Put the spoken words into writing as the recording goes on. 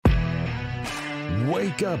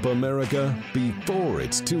Wake up, America, before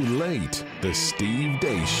it's too late. The Steve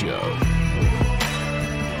Deace Show.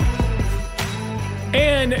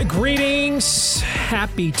 And greetings.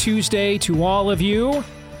 Happy Tuesday to all of you.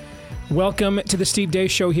 Welcome to the Steve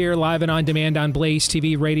Deace Show here, live and on demand on Blaze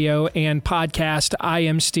TV, radio, and podcast. I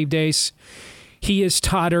am Steve Deace. He is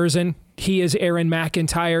Todd Erzin. He is Aaron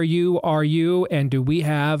McIntyre. You are you. And do we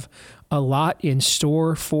have a lot in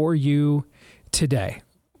store for you today?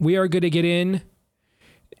 We are going to get in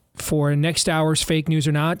for next hour's Fake News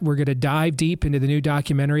or Not. We're going to dive deep into the new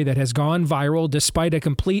documentary that has gone viral despite a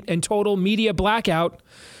complete and total media blackout,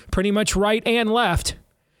 pretty much right and left.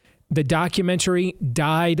 The documentary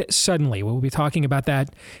died suddenly. We'll be talking about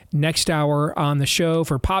that next hour on the show.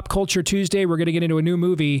 For Pop Culture Tuesday, we're going to get into a new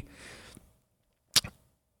movie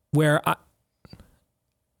where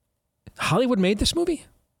Hollywood made this movie.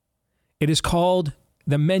 It is called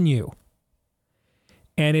The Menu.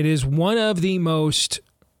 And it is one of the most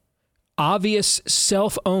obvious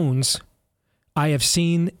self-owns I have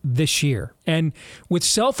seen this year. And with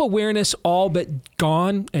self-awareness all but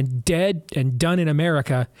gone and dead and done in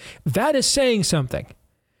America, that is saying something,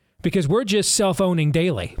 because we're just self-owning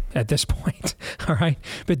daily at this point. All right.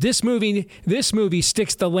 But this movie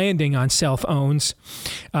sticks the landing on self-owns.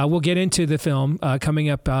 We'll get into the film coming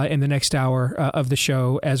up in the next hour of the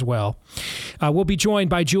show as well. We'll be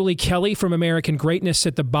joined by Julie Kelly from American Greatness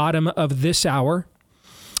at the bottom of this hour.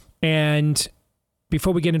 And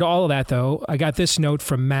before we get into all of that, though, I got this note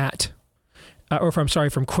from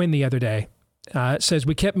from Quinn the other day. It says,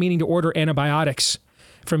 we kept meaning to order antibiotics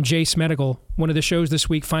from Jace Medical. One of the shows this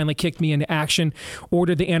week finally kicked me into action.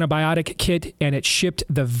 Ordered the antibiotic kit, and it shipped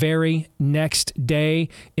the very next day.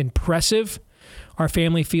 Impressive. Our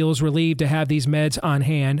family feels relieved to have these meds on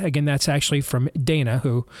hand. Again, that's actually from Dana,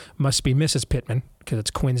 who must be Mrs. Pittman, because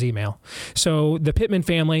it's Quinn's email. So the Pittman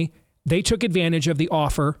family, they took advantage of the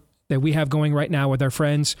offer that we have going right now with our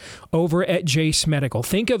friends over at Jace Medical.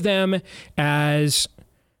 Think of them as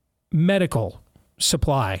medical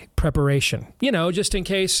supply preparation, just in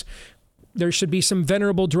case there should be some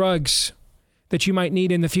venerable drugs that you might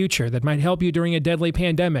need in the future that might help you during a deadly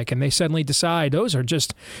pandemic, and they suddenly decide those are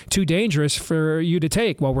just too dangerous for you to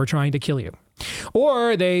take while we're trying to kill you.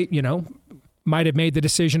 Or they, might have made the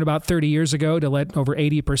decision about 30 years ago to let over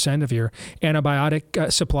 80% of your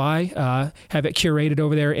antibiotic supply have it curated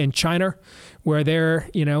over there in China, where they're,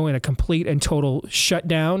 in a complete and total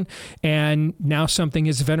shutdown. And now something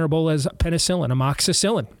as venerable as penicillin,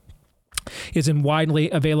 amoxicillin, isn't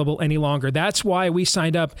widely available any longer. That's why we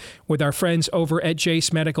signed up with our friends over at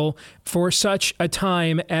Jace Medical for such a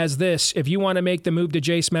time as this. If you want to make the move to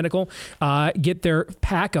Jace Medical, get their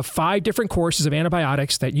pack of 5 different courses of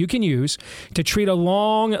antibiotics that you can use to treat a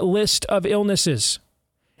long list of illnesses.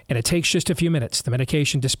 And it takes just a few minutes. The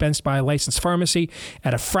medication dispensed by a licensed pharmacy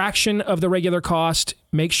at a fraction of the regular cost.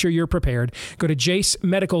 Make sure you're prepared. Go to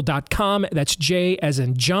jacemedical.com. That's J as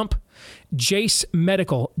in jump.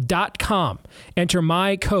 jacemedical.com. Enter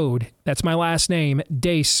my code, that's my last name,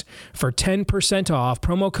 DACE, for 10% off.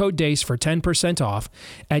 Promo code DACE for 10% off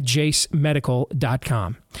at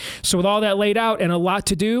jacemedical.com. So with all that laid out and a lot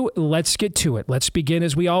to do, let's get to it. Let's begin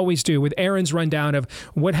as we always do with Aaron's rundown of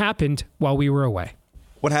what happened while we were away.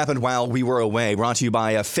 What happened while we were away, brought to you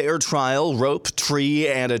by a fair trial, rope, tree,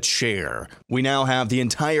 and a chair. We now have the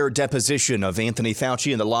entire deposition of Anthony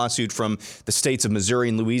Fauci in the lawsuit from the states of Missouri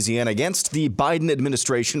and Louisiana against the Biden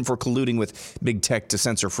administration for colluding with big tech to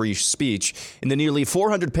censor free speech. In the nearly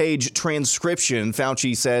 400-page transcription,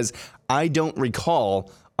 Fauci says, "I don't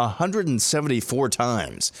recall," 174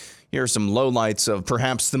 times. Here are some lowlights of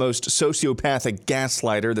perhaps the most sociopathic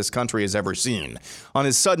gaslighter this country has ever seen. On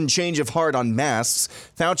his sudden change of heart on masks,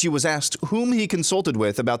 Fauci was asked whom he consulted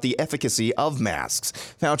with about the efficacy of masks.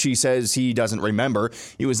 Fauci says he doesn't remember.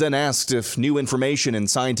 He was then asked if new information and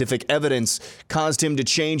scientific evidence caused him to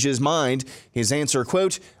change his mind. His answer,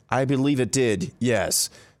 quote, "I believe it did, yes."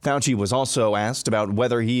 Fauci was also asked about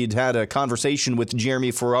whether he'd had a conversation with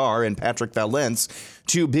Jeremy Farrar and Patrick Vallance,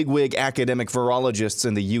 2 bigwig academic virologists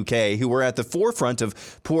in the UK who were at the forefront of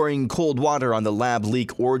pouring cold water on the lab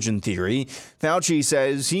leak origin theory. Fauci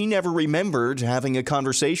says he never remembered having a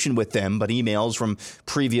conversation with them, but emails from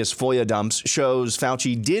previous FOIA dumps shows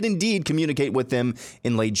Fauci did indeed communicate with them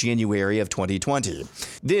in late January of 2020.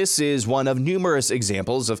 This is one of numerous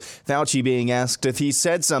examples of Fauci being asked if he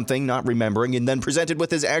said something, not remembering, and then presented with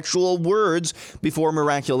his actual words before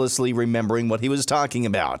miraculously remembering what he was talking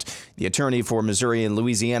about. The attorney for Missouri and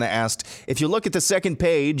Louisiana asked, if you look at the second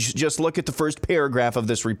page, just look at the first paragraph of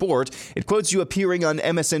this report. It quotes you appearing on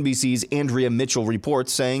MSNBC's Andrea Mitchell report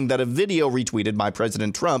saying that a video retweeted by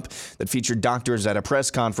President Trump that featured doctors at a press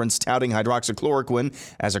conference touting hydroxychloroquine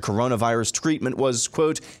as a coronavirus treatment was,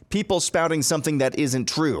 quote, people spouting something that isn't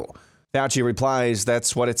true. Fauci replies,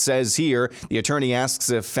 that's what it says here. The attorney asks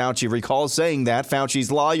if Fauci recalls saying that.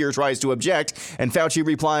 Fauci's lawyer tries to object, and Fauci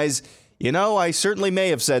replies, you know, I certainly may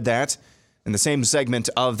have said that. In the same segment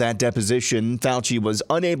of that deposition, Fauci was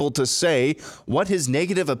unable to say what his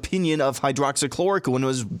negative opinion of hydroxychloroquine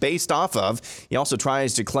was based off of. He also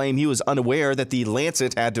tries to claim he was unaware that the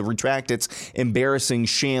Lancet had to retract its embarrassing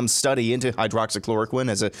sham study into hydroxychloroquine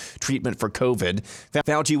as a treatment for COVID.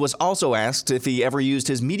 Fauci was also asked if he ever used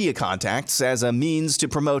his media contacts as a means to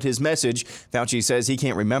promote his message. Fauci says he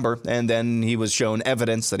can't remember, and then he was shown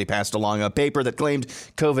evidence that he passed along a paper that claimed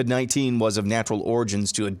COVID-19 was of natural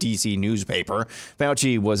origins to a D.C. newspaper.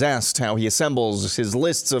 Fauci was asked how he assembles his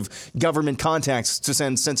lists of government contacts to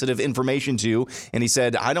send sensitive information to, and he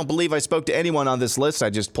said, I don't believe I spoke to anyone on this list. I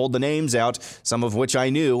just pulled the names out, some of which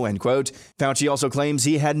I knew, end quote. Fauci also claims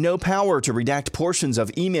he had no power to redact portions of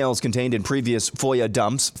emails contained in previous FOIA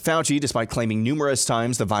dumps. Fauci, despite claiming numerous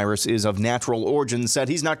times the virus is of natural origins, said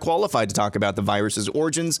he's not qualified to talk about the virus's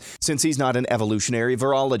origins since he's not an evolutionary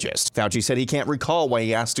virologist. Fauci said he can't recall why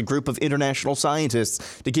he asked a group of international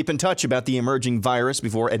scientists to keep in touch about the emerging virus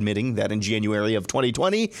before admitting that in January of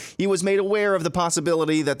 2020, he was made aware of the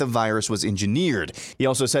possibility that the virus was engineered. He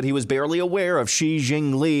also said he was barely aware of Xi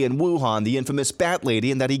Jinping in Wuhan, the infamous bat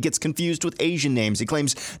lady, and that he gets confused with Asian names. He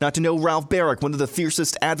claims not to know Ralph Barrick, one of the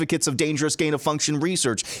fiercest advocates of dangerous gain-of-function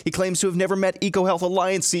research. He claims to have never met EcoHealth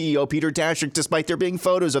Alliance CEO Peter Daszak, despite there being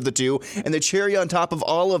photos of the two. And the cherry on top of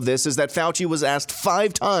all of this is that Fauci was asked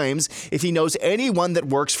 5 times if he knows anyone that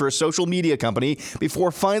works for a social media company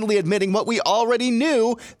before finally admitting what we already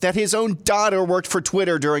knew, that his own daughter worked for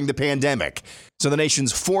Twitter during the pandemic. So the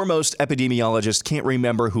nation's foremost epidemiologist can't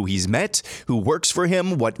remember who he's met, who works for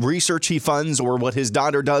him, what research he funds, or what his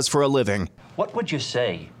daughter does for a living. What would you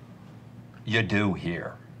say you do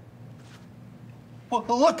here? Well,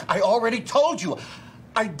 look, I already told you.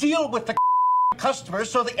 I deal with the customers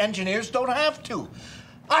so the engineers don't have to.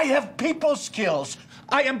 I have people skills.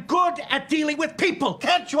 I am good at dealing with people.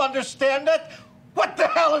 Can't you understand that? What the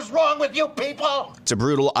hell is wrong with you people? It's a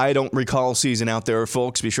brutal I don't recall season out there,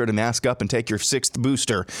 folks. Be sure to mask up and take your 6th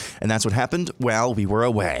booster. And that's what happened while we were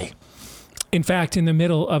away. In fact, in the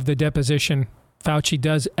middle of the deposition, Fauci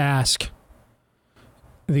does ask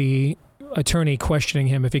the attorney questioning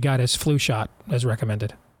him if he got his flu shot as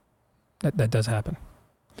recommended. That does happen.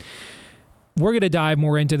 We're going to dive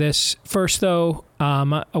more into this. First, though,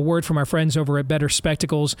 a word from our friends over at Better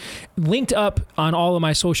Spectacles. Linked up on all of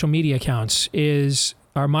my social media accounts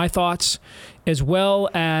are my thoughts, as well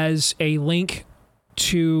as a link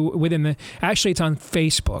to actually it's on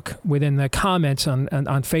Facebook. Within the comments on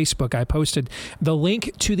Facebook, I posted the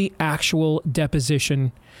link to the actual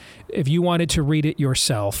deposition. If you wanted to read it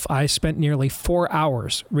yourself, I spent nearly 4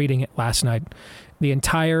 hours reading it last night. The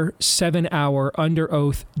entire 7-hour under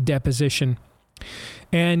oath deposition.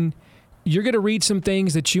 And you're going to read some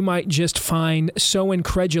things that you might just find so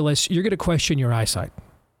incredulous, you're going to question your eyesight.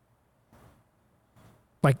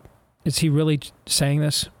 Like, is he really saying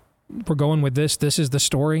this? We're going with this. This is the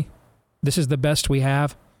story. This is the best we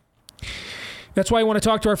have. That's why I want to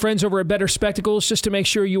talk to our friends over at Better Spectacles, just to make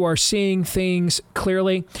sure you are seeing things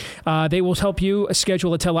clearly. They will help you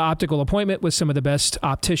schedule a teleoptical appointment with some of the best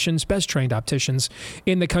opticians, best trained opticians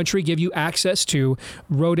in the country, give you access to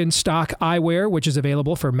Rodenstock eyewear, which is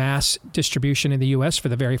available for mass distribution in the U.S. for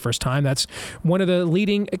the very first time. That's one of the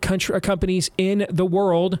leading companies in the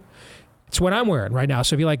world. It's what I'm wearing right now.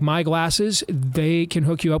 So if you like my glasses, they can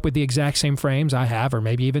hook you up with the exact same frames I have, or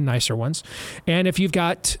maybe even nicer ones. And if you've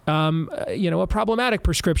got, a problematic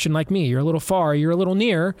prescription like me, you're a little far, you're a little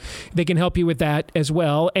near, they can help you with that as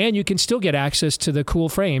well. And you can still get access to the cool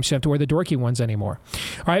frames. You don't have to wear the dorky ones anymore.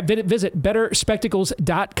 All right, visit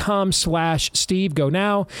betterspectacles.com/Steve. Go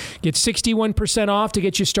now. Get 61% off to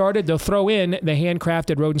get you started. They'll throw in the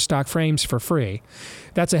handcrafted Rodenstock frames for free.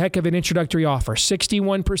 That's a heck of an introductory offer.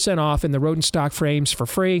 61% off in the Rodenstock frames for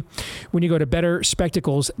free when you go to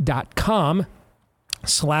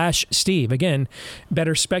betterspectacles.com/Steve. Again,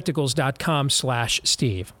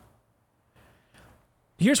 betterspectacles.com/Steve.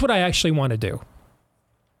 Here's what I actually want to do.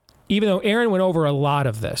 Even though Aaron went over a lot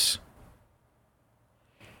of this,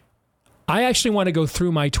 I actually want to go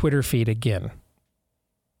through my Twitter feed again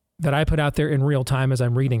that I put out there in real time as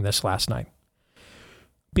I'm reading this last night.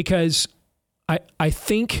 Because I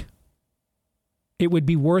think it would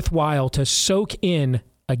be worthwhile to soak in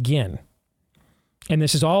again. And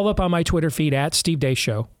this is all up on my Twitter feed at Steve Deace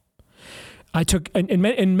Show. I took,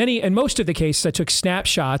 in most of the cases, I took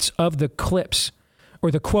snapshots of the clips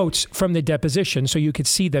or the quotes from the deposition so you could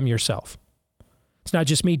see them yourself. It's not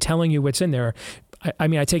just me telling you what's in there. I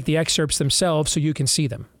mean, I take the excerpts themselves so you can see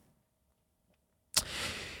them.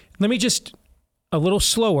 Let me just, a little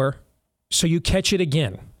slower so you catch it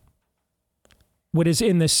again. What is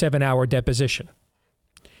in this 7-hour deposition?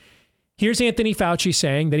 Here's Anthony Fauci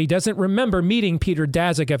saying that he doesn't remember meeting Peter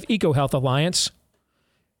Daszak of EcoHealth Alliance,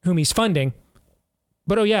 whom he's funding.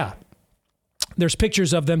 But oh yeah, there's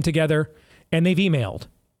pictures of them together and they've emailed.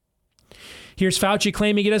 Here's Fauci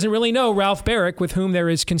claiming he doesn't really know Ralph Baric, with whom there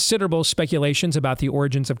is considerable speculations about the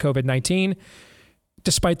origins of COVID-19,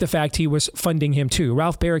 despite the fact he was funding him too.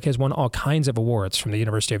 Ralph Baric has won all kinds of awards from the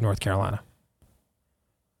University of North Carolina.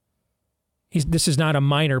 This is not a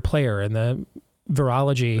minor player in the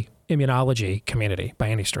virology, immunology community by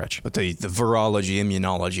any stretch. But the virology,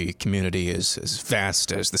 immunology community is as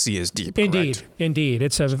vast as the sea is deep. Indeed, indeed.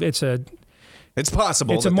 It's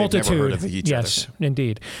possible it's that a multitude. They've never Heard of each yes, other.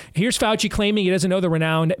 Indeed. Here's Fauci claiming he doesn't know the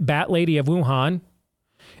renowned Bat Lady of Wuhan,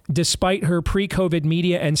 despite her pre-COVID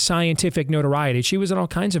media and scientific notoriety. She was in all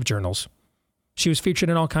kinds of journals. She was featured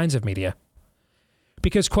in all kinds of media.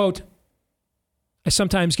 Because, quote, I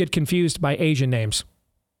sometimes get confused by Asian names.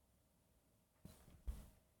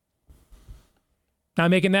 Not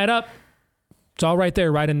making that up. It's all right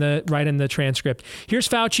there, right in the transcript. Here's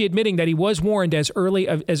Fauci admitting that he was warned as early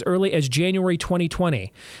as January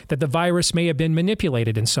 2020 that the virus may have been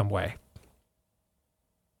manipulated in some way.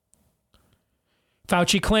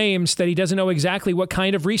 Fauci claims that he doesn't know exactly what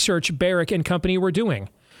kind of research Baric and company were doing,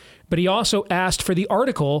 but he also asked for the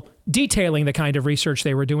article detailing the kind of research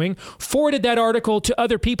they were doing, forwarded that article to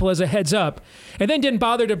other people as a heads up, and then didn't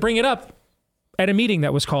bother to bring it up at a meeting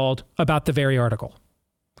that was called about the very article.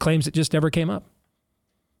 Claims it just never came up.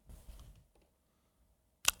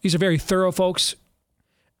 These are very thorough folks.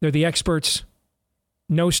 They're the experts.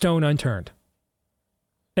 No stone unturned.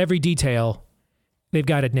 Every detail, they've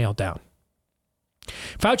got it nailed down.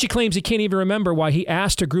 Fauci claims he can't even remember why he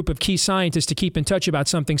asked a group of key scientists to keep in touch about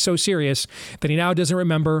something so serious that he now doesn't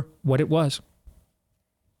remember what it was.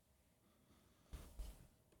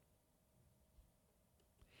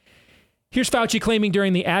 Here's Fauci claiming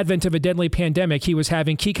during the advent of a deadly pandemic, he was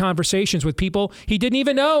having key conversations with people he didn't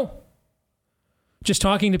even know. Just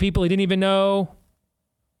talking to people he didn't even know,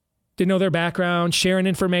 didn't know their background, sharing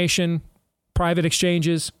information, private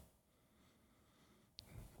exchanges.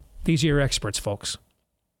 These are your experts, folks.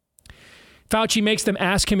 Fauci makes them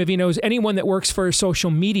ask him if he knows anyone that works for a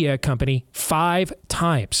social media company 5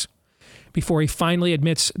 times before he finally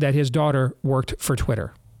admits that his daughter worked for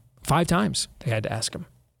Twitter. 5 times they had to ask him.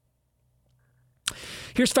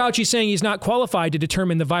 Here's Fauci saying he's not qualified to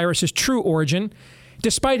determine the virus's true origin,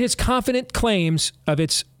 despite his confident claims of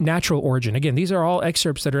its natural origin. Again, these are all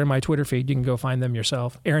excerpts that are in my Twitter feed. You can go find them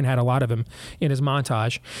yourself. Aaron had a lot of them in his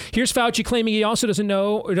montage. Here's Fauci claiming he also doesn't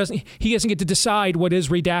know, or he doesn't get to decide what is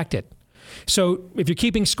redacted. So if you're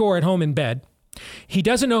keeping score at home in bed, he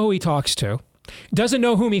doesn't know who he talks to, doesn't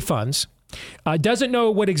know whom he funds, doesn't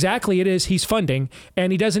know what exactly it is he's funding,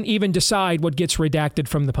 and he doesn't even decide what gets redacted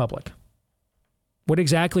from the public. What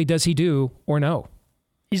exactly does he do or know?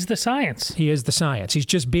 He's the science. He is the science. He's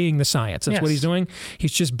just being the science. That's what he's doing.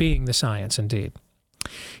 He's just being the science, indeed.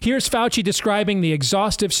 Here's Fauci describing the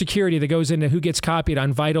exhaustive security that goes into who gets copied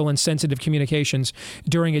on vital and sensitive communications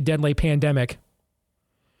during a deadly pandemic.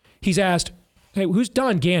 He's asked, hey, who's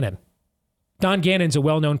Don Gannon? Don Gannon's a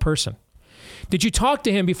well-known person. Did you talk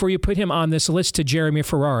to him before you put him on this list to Jeremy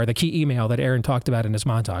Ferrara, the key email that Aaron talked about in his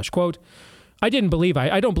montage? Quote, I don't believe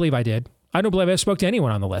I did. I don't believe I spoke to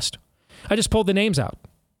anyone on the list. I just pulled the names out,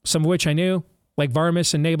 some of which I knew, like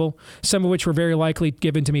Varmus and Nabel, some of which were very likely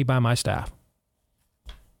given to me by my staff.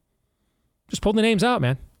 Just pulled the names out,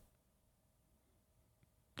 man.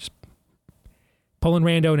 Just pulling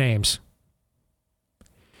rando names.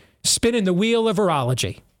 Spinning the wheel of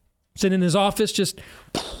virology. Sitting in his office, just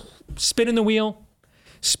spinning the wheel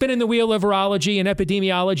of virology and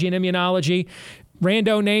epidemiology and immunology.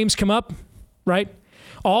 Rando names come up, right?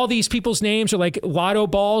 All these people's names are like lotto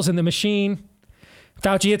balls in the machine.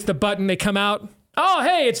 Fauci hits the button, they come out. Oh,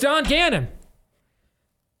 hey, it's Don Gannon.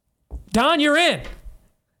 Don, you're in.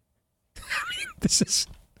 This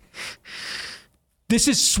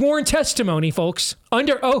is sworn testimony, folks,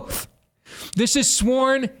 under oath. This is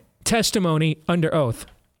sworn testimony under oath.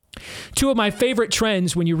 2 of my favorite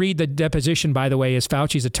trends when you read the deposition, by the way, is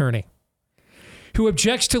Fauci's attorney. who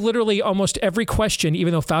objects to literally almost every question,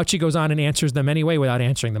 even though Fauci goes on and answers them anyway without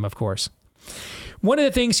answering them, of course. One of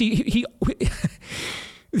the things he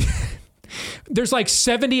there's like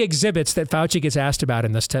 70 exhibits that Fauci gets asked about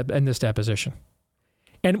in this deposition.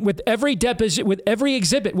 And with every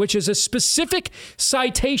exhibit, which is a specific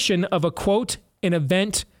citation of a quote, an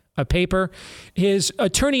event, a paper, his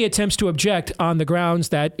attorney attempts to object on the grounds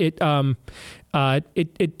that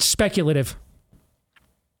it's speculative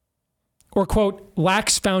or, quote,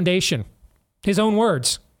 lacks foundation. His own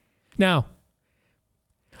words. Now,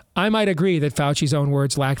 I might agree that Fauci's own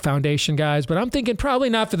words lack foundation, guys, but I'm thinking probably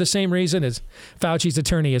not for the same reason as Fauci's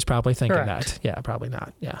attorney is probably thinking Correct. that. Yeah, probably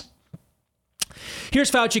not. Yeah. Here's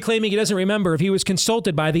Fauci claiming he doesn't remember if he was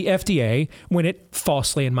consulted by the FDA when it,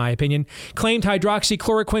 falsely in my opinion, claimed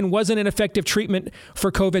hydroxychloroquine wasn't an effective treatment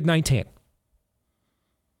for COVID-19.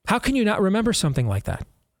 How can you not remember something like that?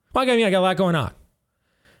 Well, I got a lot going on.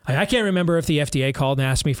 I can't remember if the FDA called and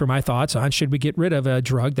asked me for my thoughts on should we get rid of a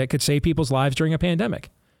drug that could save people's lives during a pandemic.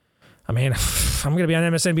 I mean, I'm going to be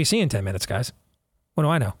on MSNBC in 10 minutes, guys. What do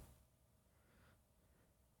I know?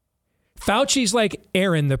 Fauci's like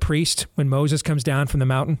Aaron the priest when Moses comes down from the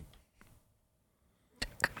mountain.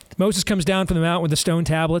 Moses comes down from the mountain with the stone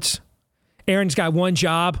tablets. Aaron's got one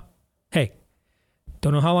job. Hey,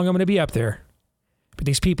 don't know how long I'm going to be up there, but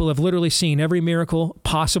these people have literally seen every miracle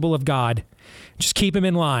possible of God. Just keep him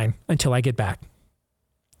in line until I get back.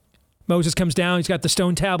 Moses comes down. He's got the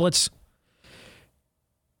stone tablets.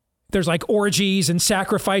 There's like orgies and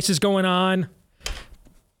sacrifices going on.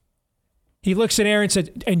 He looks at Aaron and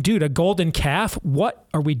said, and dude, a golden calf? What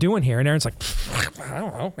are we doing here? And Aaron's like, I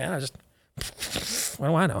don't know, man. What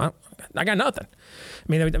do I know? I got nothing. I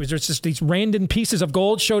mean, there was just these random pieces of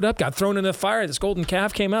gold showed up, got thrown in the fire. This golden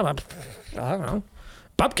calf came up. I don't know.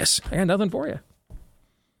 Bupkis. I got nothing for you.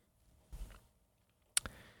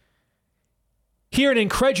 Here and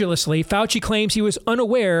incredulously, Fauci claims he was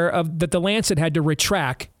unaware of that the Lancet had to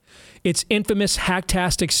retract its infamous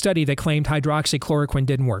hacktastic study that claimed hydroxychloroquine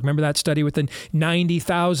didn't work. Remember that study with the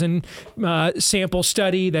 90,000 sample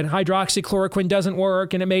study that hydroxychloroquine doesn't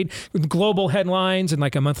work, and it made global headlines, and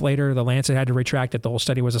like a month later, the Lancet had to retract it. The whole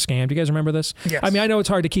study was a scam. Do you guys remember this? Yes. I mean, I know it's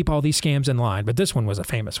hard to keep all these scams in line, but this one was a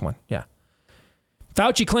famous one. Yeah.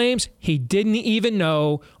 Fauci claims he didn't even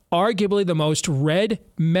know arguably the most read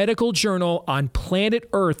medical journal on planet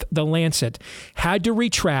Earth, The Lancet, had to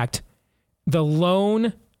retract the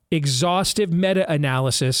lone exhaustive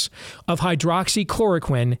meta-analysis of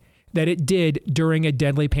hydroxychloroquine that it did during a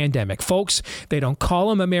deadly pandemic. Folks, they don't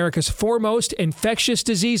call him America's foremost infectious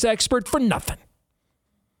disease expert for nothing.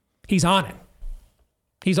 He's on it.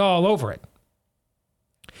 He's all over it.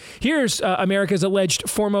 Here's America's alleged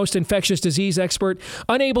foremost infectious disease expert,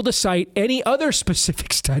 unable to cite any other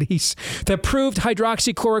specific studies that proved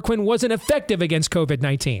hydroxychloroquine wasn't effective against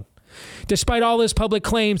COVID-19, despite all his public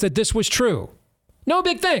claims that this was true. No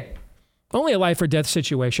big thing. Only a life or death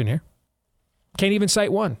situation here. Can't even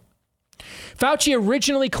cite one. Fauci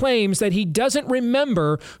originally claims that he doesn't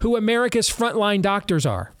remember who America's frontline doctors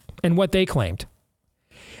are and what they claimed.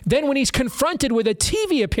 Then when he's confronted with a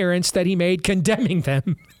TV appearance that he made condemning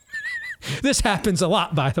them, this happens a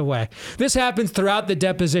lot, by the way. This happens throughout the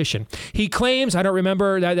deposition. He claims, I don't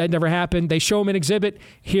remember, that never happened. They show him an exhibit.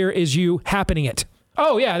 Here is you happening it.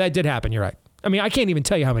 Oh, yeah, that did happen. You're right. I mean, I can't even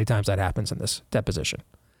tell you how many times that happens in this deposition.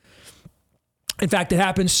 In fact, it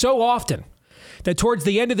happens so often that towards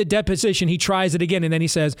the end of the deposition, he tries it again. And then he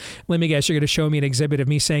says, let me guess, you're going to show me an exhibit of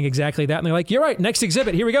me saying exactly that. And they're like, you're right. Next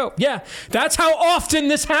exhibit. Here we go. Yeah, that's how often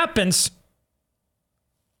this happens.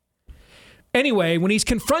 Anyway, when he's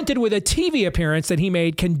confronted with a TV appearance that he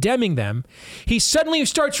made condemning them, he suddenly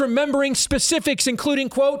starts remembering specifics, including,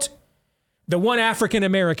 quote, the one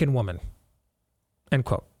African-American woman, end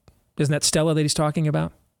quote. Isn't that Stella that he's talking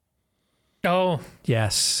about? Oh.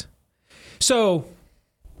 Yes. So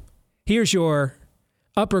here's your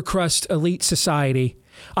upper crust elite society.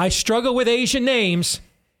 I struggle with Asian names,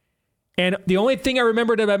 and the only thing I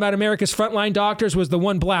remembered about America's frontline doctors was the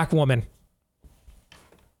one black woman.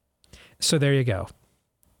 So there you go.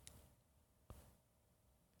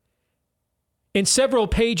 In several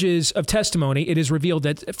pages of testimony, it is revealed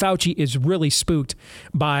that Fauci is really spooked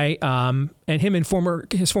by, and him and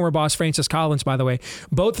his former boss, Francis Collins, by the way,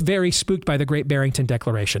 both very spooked by the Great Barrington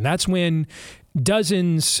Declaration. That's when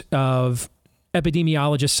dozens of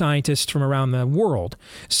epidemiologists, scientists from around the world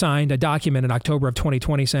signed a document in October of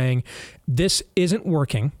 2020 saying, this isn't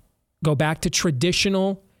working. Go back to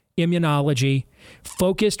traditional immunology,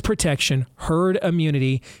 focused protection, herd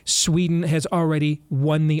immunity. Sweden has already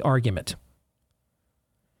won the argument.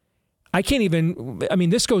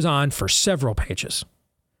 This goes on for several pages.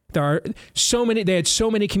 There are so many. They had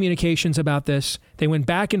so many communications about this. They went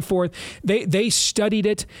back and forth. They studied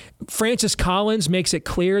it. Francis Collins makes it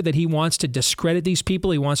clear that he wants to discredit these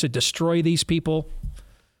people. He wants to destroy these people.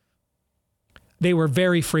 They were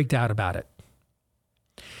very freaked out about it.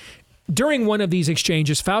 During one of these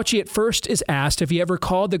exchanges, Fauci at first is asked if he ever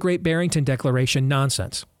called the Great Barrington Declaration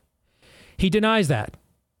nonsense. He denies that.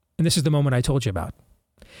 And this is the moment I told you about.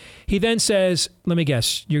 He then says, let me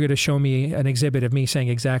guess, you're going to show me an exhibit of me saying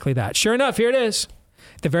exactly that. Sure enough, here it is.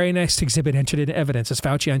 The very next exhibit entered into evidence is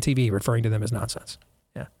Fauci on TV referring to them as nonsense.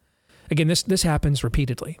 Yeah. Again, this happens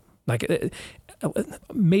repeatedly, like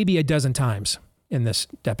maybe a dozen times in this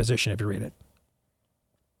deposition if you read it.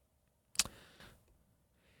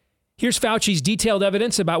 Here's Fauci's detailed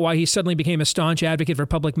evidence about why he suddenly became a staunch advocate for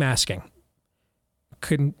public masking.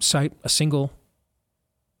 Couldn't cite a single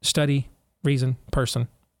study, reason, person,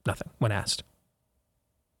 nothing when asked.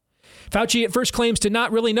 Fauci at first claims to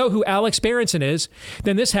not really know who Alex Berenson is.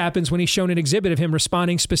 Then this happens when he's shown an exhibit of him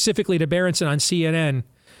responding specifically to Berenson on CNN.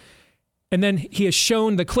 And then he has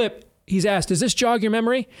shown the clip. He's asked, does this jog your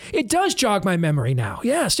memory? It does jog my memory now.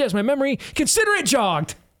 Yes, my memory. Consider it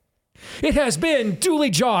jogged. It has been duly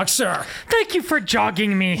jogged, sir. Thank you for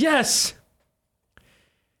jogging me. Yes.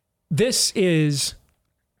 This is,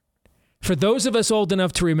 for those of us old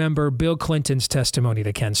enough to remember Bill Clinton's testimony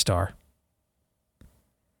to Ken Starr.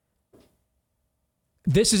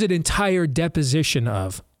 This is an entire deposition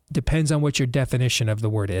of, depends on what your definition of the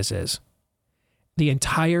word is. The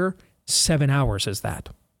entire 7 hours is that.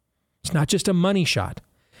 It's not just a money shot.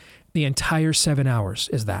 The entire 7 hours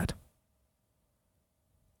is that.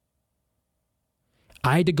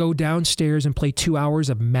 I had to go downstairs and play 2 hours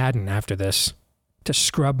of Madden after this to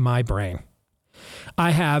scrub my brain. I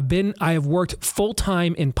have worked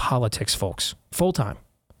full-time in politics, folks. Full-time.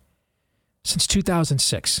 Since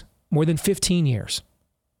 2006. More than 15 years.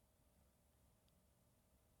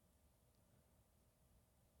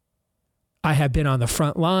 I have been on the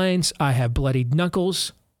front lines. I have bloodied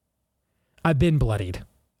knuckles. I've been bloodied.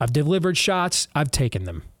 I've delivered shots. I've taken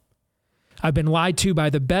them. I've been lied to by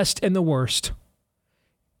the best and the worst.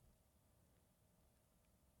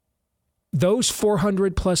 Those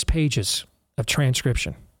 400 plus pages of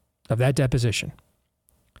transcription of that deposition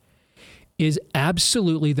is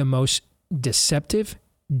absolutely the most deceptive,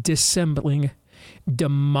 dissembling,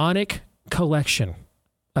 demonic collection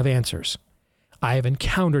of answers I have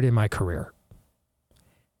encountered in my career.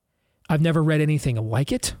 I've never read anything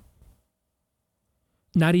like it,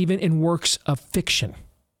 not even in works of fiction.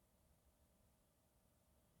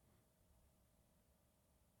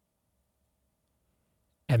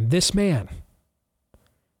 And this man,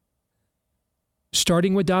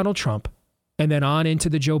 starting with Donald Trump and then on into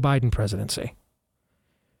the Joe Biden presidency,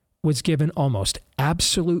 was given almost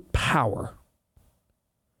absolute power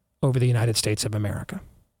over the United States of America.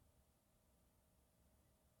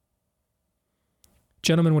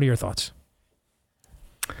 Gentlemen, what are your thoughts?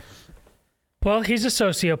 Well, he's a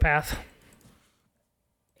sociopath.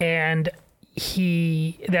 And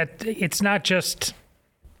it's not just,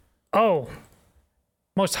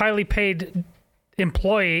 most highly paid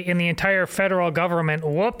employee in the entire federal government,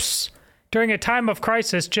 whoops, during a time of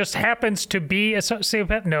crisis just happens to be a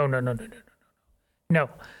sociopath. No.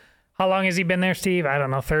 How long has he been there, Steve? I don't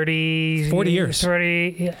know, 40 years.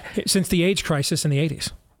 30, yeah. Since the AIDS crisis in the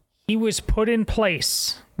 80s. He was put in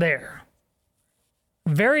place there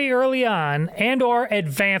very early on and or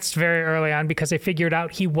advanced very early on because they figured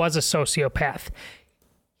out he was a sociopath.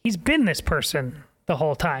 He's been this person the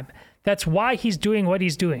whole time. That's why he's doing what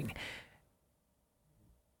he's doing.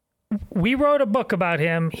 We wrote a book about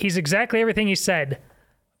him. He's exactly everything he said,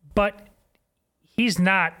 but he's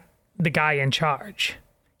not the guy in charge.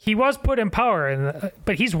 He was put in power,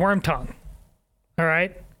 but he's worm tongue. All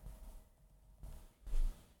right?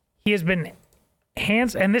 He has been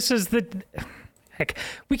and this is heck,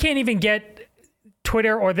 we can't even get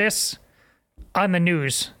Twitter or this on the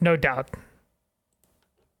news, no doubt.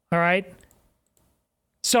 All right?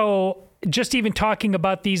 So just even talking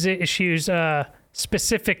about these issues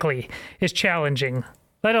specifically is challenging,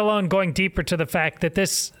 let alone going deeper to the fact that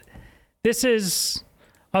this is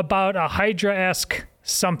about a Hydra-esque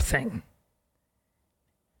something.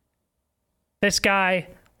 This guy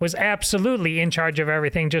was absolutely in charge of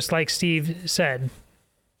everything, just like Steve said,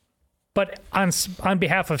 but on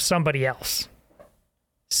behalf of somebody else.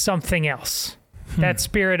 Something else. That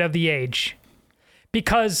spirit of the age.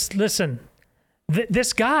 Because, listen,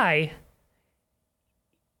 this guy,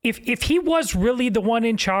 if he was really the one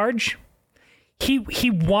in charge, he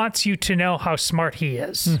wants you to know how smart he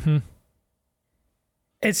is. Mm-hmm.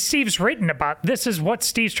 as Steve's written about, this is what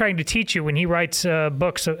Steve's trying to teach you when he writes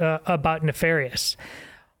books about Nefarious.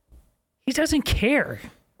 He doesn't care.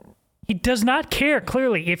 He does not care,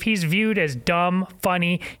 clearly, if he's viewed as dumb,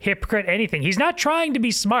 funny, hypocrite, anything. He's not trying to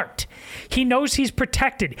be smart. He knows he's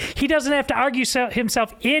protected. He doesn't have to argue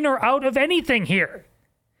himself in or out of anything here.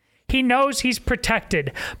 He knows he's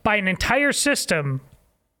protected by an entire system.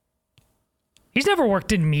 He's never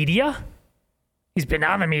worked in media. He's been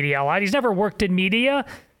on the media a lot. He's never worked in media.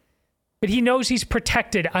 But he knows he's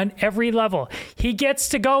protected on every level. He gets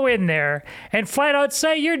to go in there and flat out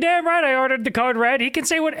say, you're damn right, I ordered the code red. He can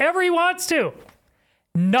say whatever he wants to.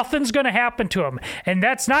 Nothing's going to happen to him. And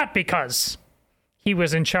that's not because he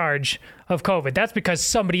was in charge of COVID. That's because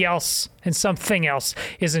somebody else and something else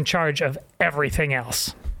is in charge of everything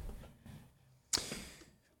else.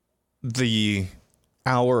 The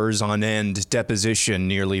hours on end deposition,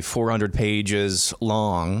 nearly 400 pages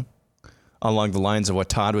long, along the lines of what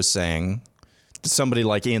Todd was saying, somebody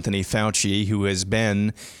like Anthony Fauci, who has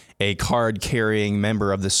been a card-carrying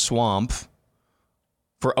member of the swamp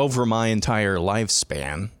for over my entire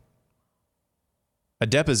lifespan, a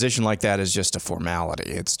deposition like that is just a formality.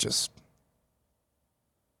 It's just,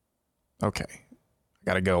 okay, I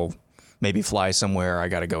got to go maybe fly somewhere. I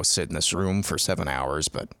got to go sit in this room for 7 hours,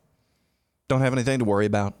 but don't have anything to worry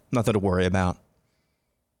about. Nothing to worry about.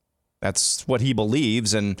 That's what he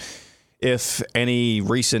believes, and if any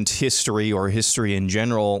recent history or history in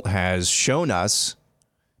general has shown us,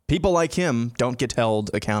 people like him don't get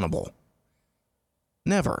held accountable.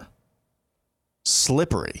 Never.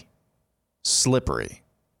 Slippery.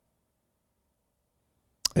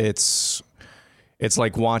 It's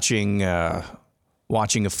like watching a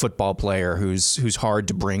football player who's hard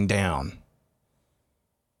to bring down.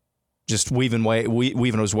 Just weaving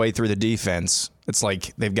his way through the defense. It's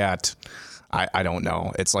like they've got, I don't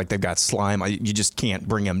know. It's like they've got slime. You just can't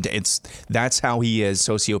bring him down. That's how he is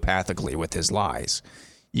sociopathically with his lies.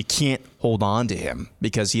 You can't hold on to him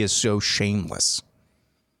because he is so shameless.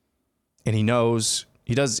 And he knows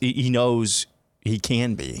he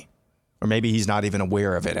can be. Or maybe he's not even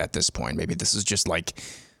aware of it at this point. Maybe this is just like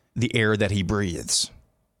the air that he breathes.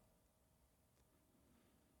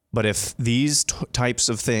 But if these types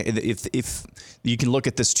of things, if you can look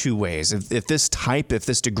at this two ways, if this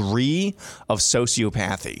degree of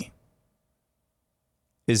sociopathy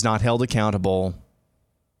is not held accountable,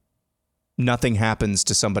 nothing happens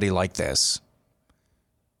to somebody like this,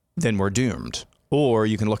 then we're doomed. Or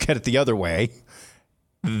you can look at it the other way.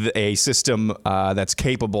 A system that's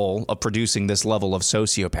capable of producing this level of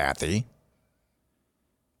sociopathy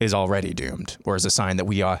is already doomed, or is a sign that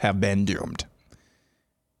we have been doomed.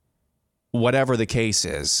 Whatever the case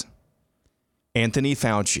is, Anthony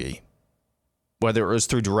Fauci, whether it was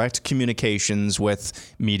through direct communications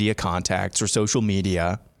with media contacts or social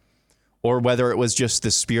media, or whether it was just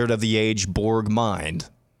the spirit of the age Borg mind,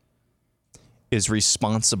 is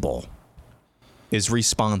responsible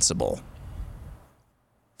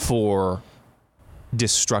for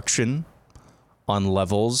destruction on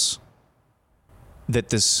levels that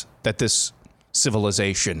this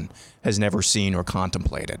civilization has never seen or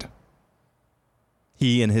contemplated.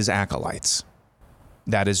 He and his acolytes.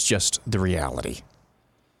 That is just the reality.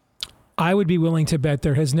 I would be willing to bet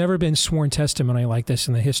there has never been sworn testimony like this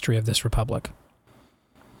in the history of this republic.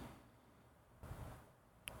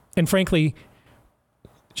 And frankly,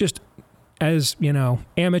 just as,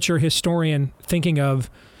 amateur historian thinking of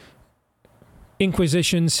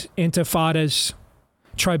inquisitions, intifadas,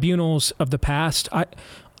 tribunals of the past,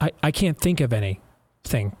 I can't think of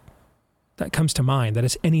anything that comes to mind that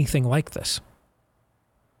is anything like this.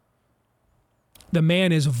 The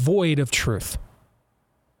man is void of truth.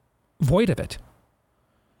 Void of it.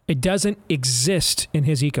 It doesn't exist in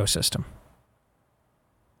his ecosystem.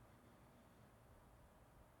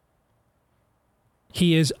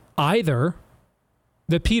 He is either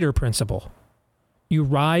the Peter principle. You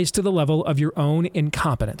rise to the level of your own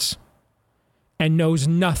incompetence and knows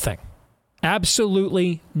nothing.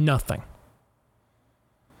 Absolutely nothing.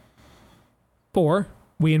 Or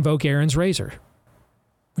we invoke Aaron's razor,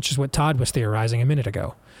 which is what Todd was theorizing a minute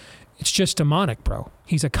ago. It's just demonic, bro.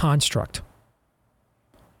 He's a construct.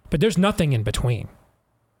 But there's nothing in between.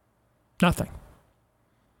 Nothing.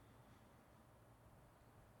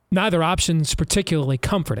 Neither option's particularly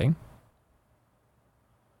comforting,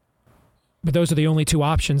 but those are the only two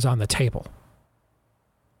options on the table.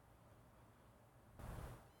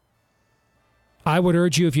 I would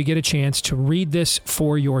urge you, if you get a chance, to read this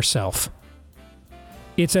for yourself.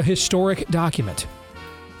 It's a historic document.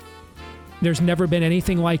 There's never been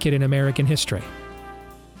anything like it in American history.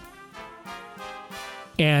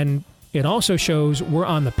 And it also shows we're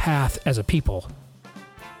on the path as a people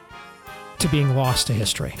to being lost to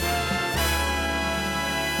history.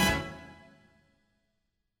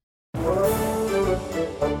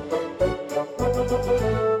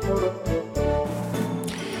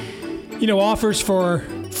 You know, offers for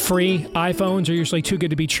free iPhones are usually too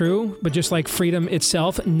good to be true, but just like freedom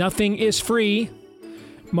itself, nothing is free.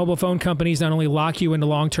 Mobile phone companies not only lock you into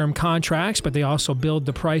long-term contracts, but they also build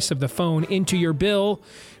the price of the phone into your bill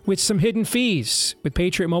with some hidden fees. With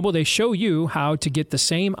Patriot Mobile, they show you how to get the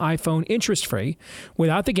same iPhone interest-free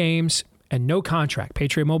without the games and no contract.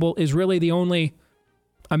 Patriot Mobile is really the only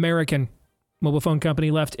American mobile phone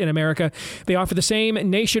company left in America. They offer the same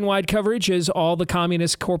nationwide coverage as all the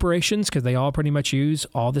communist corporations because they all pretty much use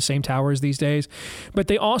all the same towers these days. But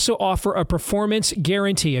they also offer a performance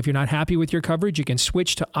guarantee. If you're not happy with your coverage, you can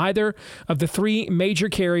switch to either of the 3 major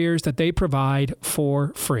carriers that they provide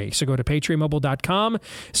for free. So go to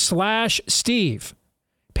patriotmobile.com/Steve.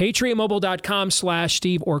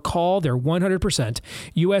 PatriotMobile.com/Steve or call their 100%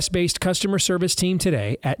 U.S.-based customer service team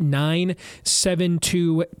today at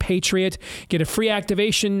 972-PATRIOT. Get a free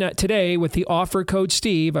activation today with the offer code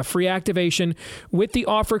Steve, a free activation with the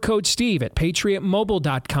offer code Steve at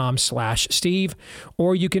PatriotMobile.com/Steve,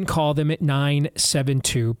 or you can call them at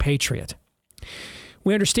 972-PATRIOT.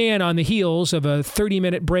 We understand on the heels of a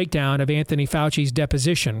 30-minute breakdown of Anthony Fauci's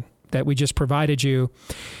deposition that we just provided you,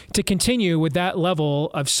 to continue with that level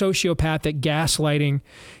of sociopathic gaslighting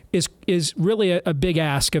is really a big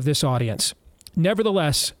ask of this audience.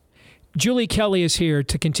 Nevertheless, Julie Kelly is here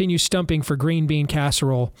to continue stumping for green bean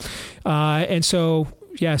casserole. And so,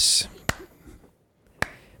 yes,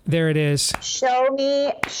 there it is. Show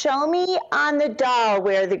me on the doll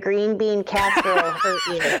where the green bean casserole hurt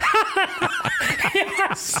you.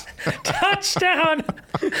 Yes, touchdown.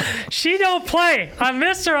 She don't play. I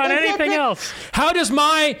miss her on anything else. How does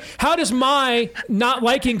my not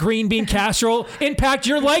liking green bean casserole impact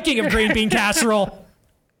your liking of green bean casserole?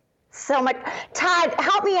 So much. Todd,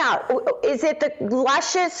 help me out. Is it the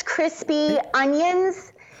luscious, crispy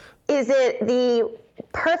onions? Is it the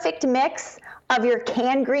perfect mix of your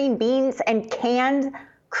canned green beans and canned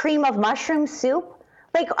cream of mushroom soup?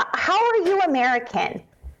 Like, how are you American?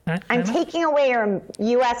 I'm taking away your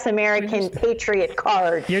U.S. American patriot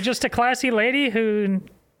card. You're just a classy lady who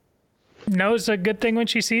knows a good thing when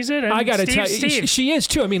she sees it. And I got to tell you, she is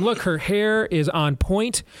too. I mean, look, her hair is on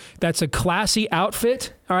point. That's a classy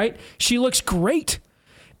outfit. All right. She looks great.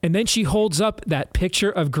 And then she holds up that picture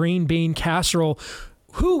of green bean casserole.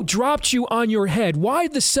 Who dropped you on your head? Why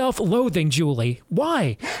the self-loathing, Julie?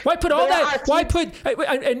 Why? Why put all that? Why put,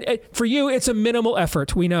 and for you, it's a minimal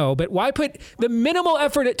effort, we know, but why put the minimal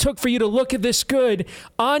effort it took for you to look at this good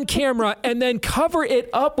on camera and then cover it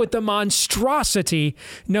up with the monstrosity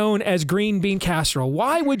known as green bean casserole?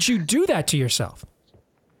 Why would you do that to yourself?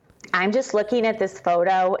 I'm just looking at this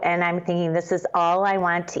photo and I'm thinking, this is all I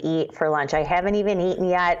want to eat for lunch. I haven't even eaten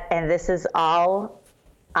yet, and this is all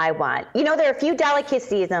I want. You know, there are a few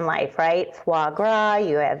delicacies in life, right? Foie gras,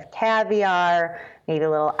 you have caviar, maybe a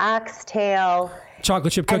little oxtail.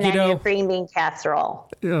 Chocolate chip cookie and then dough. Your green bean casserole.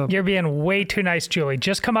 You're being way too nice, Julie.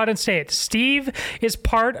 Just come out and say it. Steve is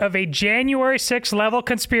part of a January 6th level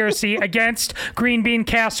conspiracy against green bean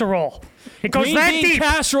casserole. It goes green that bean deep.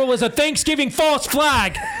 Casserole is a Thanksgiving false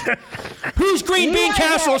flag. Who's green bean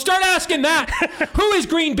casserole? Start asking that. Who is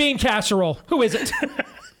green bean casserole? Who is it?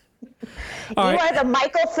 You are the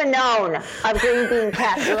Michael Fanone of green bean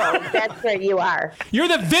casserole. That's where you are. You're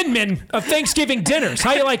the Vindman of Thanksgiving dinners.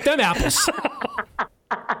 How you like them apples?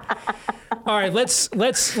 All right, let's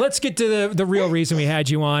get to the real reason we had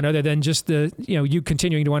you on, other than just you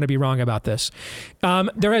continuing to want to be wrong about this.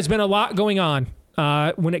 There has been a lot going on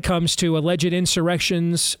when it comes to alleged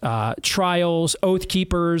insurrections, trials, oath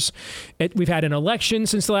keepers. We've had an election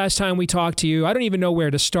since the last time we talked to you. I don't even know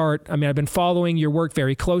where to start. I mean, I've been following your work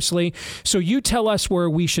very closely. So you tell us where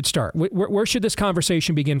we should start. Where should this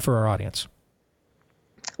conversation begin for our audience?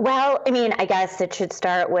 Well, I mean, I guess it should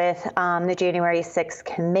start with the January 6th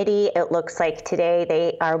committee. It looks like today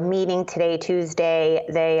they are meeting today, Tuesday.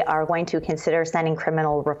 They are going to consider sending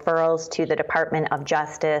criminal referrals to the Department of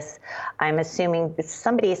Justice. I'm assuming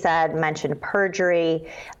somebody mentioned perjury.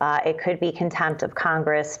 It could be contempt of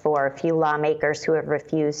Congress for a few lawmakers who have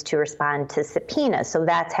refused to respond to subpoenas. So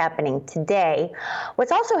that's happening today.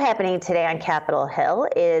 What's also happening today on Capitol Hill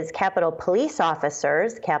is Capitol Police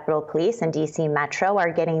officers, Capitol Police and D.C. Metro,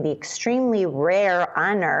 are getting the extremely rare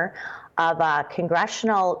honor of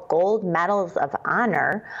Congressional Gold Medals of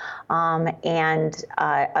Honor, and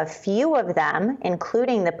a few of them,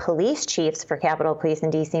 including the police chiefs for Capitol Police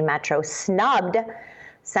and D.C. Metro, snubbed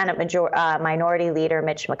Senate Minority Leader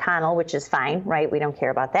Mitch McConnell, which is fine, right? We don't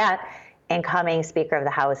care about that. Incoming Speaker of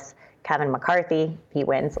the House Kevin McCarthy. He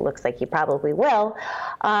wins. It looks like he probably will.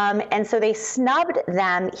 And so they snubbed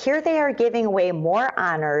them. Here they are giving away more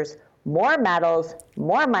honors, more medals,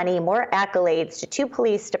 more money, more accolades to two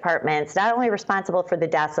police departments, not only responsible for the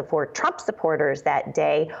deaths of 4 Trump supporters that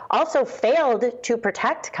day, also failed to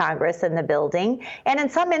protect Congress and the building, and in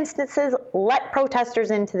some instances, let protesters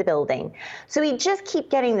into the building. So we just keep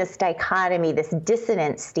getting this dichotomy, this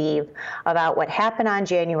dissonance, Steve, about what happened on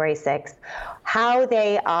January 6th, how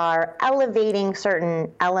they are elevating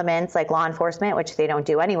certain elements like law enforcement, which they don't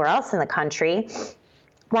do anywhere else in the country,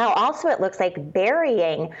 while also it looks like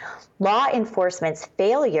burying law enforcement's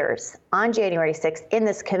failures on January 6th in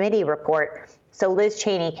this committee report, so Liz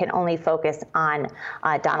Cheney can only focus on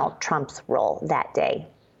Donald Trump's role that day.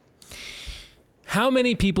 How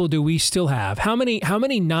many people do we still have? How many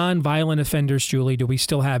nonviolent offenders, Julie, do we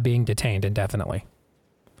still have being detained indefinitely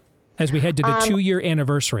as we head to the 2-year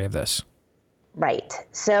anniversary of this? Right.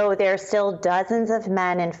 So there are still dozens of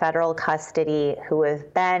men in federal custody who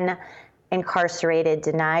have been incarcerated,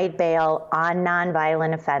 denied bail on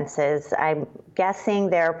nonviolent offenses. I'm guessing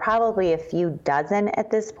there are probably a few dozen at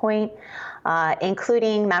this point,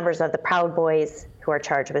 including members of the Proud Boys who are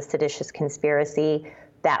charged with seditious conspiracy.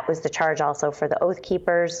 That was the charge also for the Oath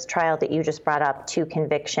Keepers trial that you just brought up, 2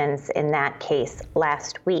 convictions in that case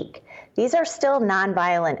last week. These are still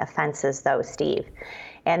nonviolent offenses, though, Steve.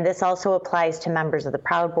 And this also applies to members of the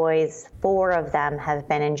Proud Boys. 4 of them have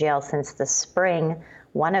been in jail since the spring,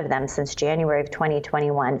 one of them since January of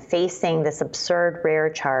 2021, facing this absurd rare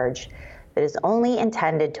charge that is only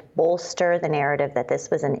intended to bolster the narrative that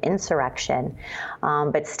this was an insurrection.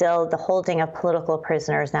 But still, the holding of political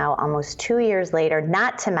prisoners now almost 2 years later,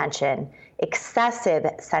 not to mention excessive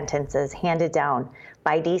sentences handed down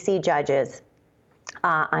by D.C. judges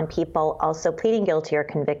on people also pleading guilty or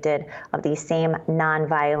convicted of these same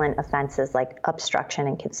nonviolent offenses like obstruction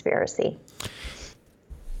and conspiracy.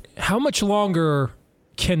 How much longer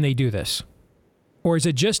can they do this? Or is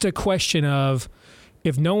it just a question of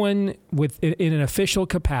if no one in an official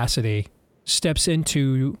capacity steps in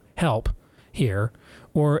to help here,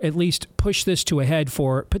 or at least push this to a head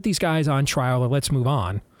put these guys on trial or let's move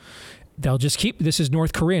on, they'll just keep, this is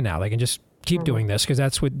North Korea now. They can just keep doing this because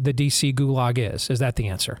that's what the DC gulag is. Is that the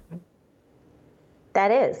answer?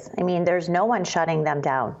 That is. I mean, there's no one shutting them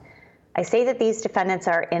down. I say that these defendants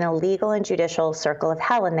are in a legal and judicial circle of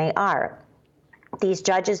hell, and they are. These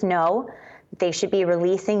judges know they should be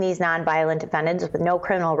releasing these nonviolent defendants with no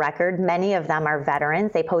criminal record. Many of them are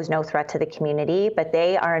veterans. They pose no threat to the community, but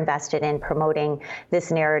they are invested in promoting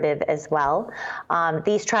this narrative as well.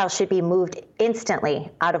 These trials should be moved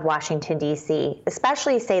instantly out of Washington, D.C.,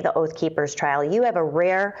 especially, say, the Oath Keepers trial. You have a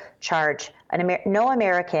rare charge. No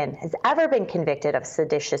American has ever been convicted of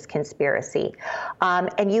seditious conspiracy.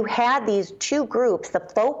 And you had these 2 groups, the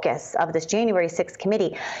focus of this January 6th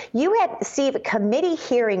committee. You had, Steve, a committee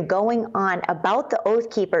hearing going on about the Oath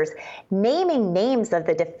Keepers, naming names of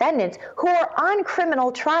the defendants who are on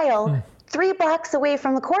criminal trial 3 blocks away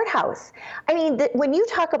from the courthouse. I mean, when you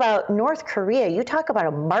talk about North Korea, you talk about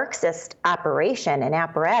a Marxist operation and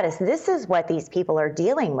apparatus. This is what these people are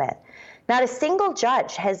dealing with. Not a single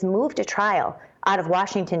judge has moved a trial out of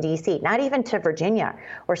Washington, D.C., not even to Virginia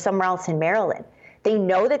or somewhere else in Maryland. They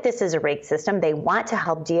know that this is a rigged system. They want to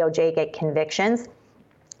help DOJ get convictions.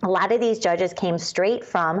 A lot of these judges came straight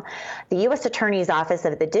from the U.S. Attorney's Office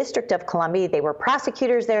of the District of Columbia. They were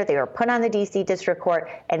prosecutors there. They were put on the D.C. District Court,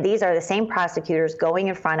 and these are the same prosecutors going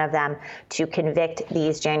in front of them to convict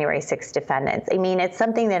these January 6th defendants. I mean, it's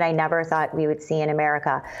something that I never thought we would see in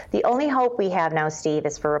America. The only hope we have now, Steve,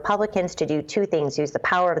 is for Republicans to do 2 things: use the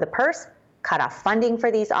power of the purse, cut off funding for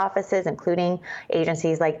these offices, including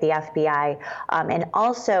agencies like the FBI, and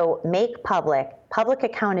also make public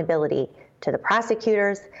accountability to the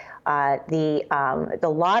prosecutors, the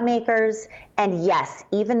lawmakers, and yes,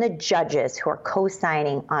 even the judges who are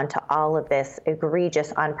co-signing onto all of this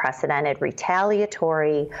egregious, unprecedented,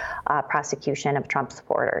 retaliatory prosecution of Trump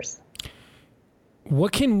supporters.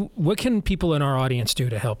 What can people in our audience do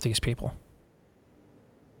to help these people?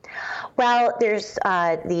 Well, there's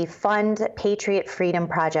the fund,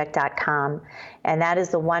 patriotfreedomproject.com, and that is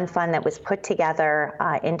the one fund that was put together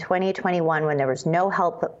in 2021 when there was no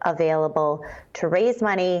help available to raise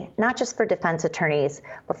money, not just for defense attorneys,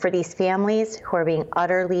 but for these families who are being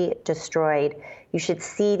utterly destroyed. You should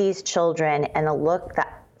see these children and the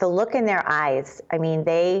look in their eyes. I mean,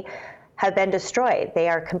 they have been destroyed. They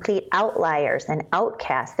are complete outliers and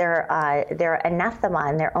outcasts. They're anathema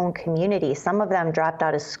in their own community. Some of them dropped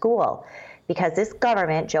out of school because this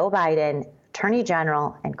government, Joe Biden, Attorney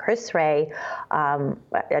General and Chris Wray,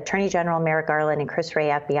 Attorney General Merrick Garland and Chris Wray,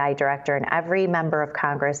 FBI Director, and every member of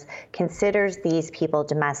Congress considers these people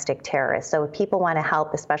domestic terrorists. So if people want to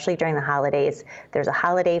help, especially during the holidays, there's a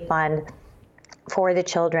holiday fund for the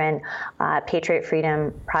children,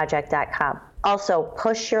 PatriotFreedomProject.com. Also,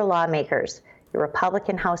 push your lawmakers, your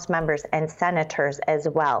Republican House members and senators as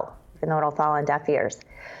well, even though it'll fall on deaf ears,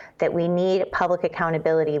 that we need public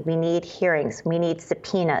accountability, we need hearings, we need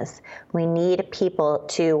subpoenas, we need people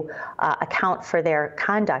to account for their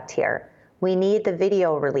conduct here. We need the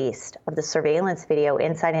video released of the surveillance video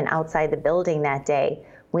inside and outside the building that day.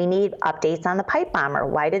 We need updates on the pipe bomber.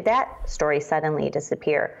 Why did that story suddenly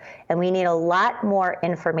disappear? And we need a lot more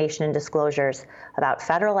information and disclosures about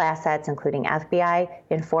federal assets, including FBI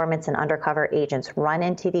informants and undercover agents run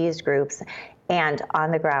into these groups and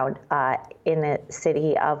on the ground in the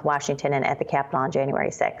city of Washington and at the Capitol on January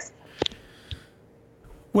 6th.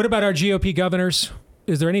 What about our GOP governors?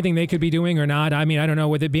 Is there anything they could be doing or not? I mean, I don't know.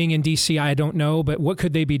 With it being in D.C., I don't know. But what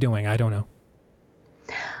could they be doing? I don't know.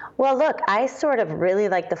 Well, look, I sort of really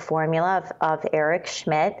like the formula of Eric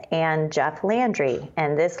Schmidt and Jeff Landry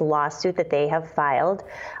and this lawsuit that they have filed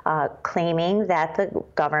claiming that the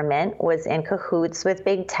government was in cahoots with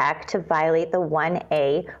big tech to violate the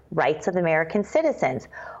 1A rights of American citizens.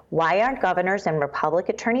 Why aren't governors and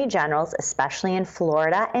Republican attorney generals, especially in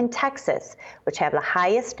Florida and Texas, which have the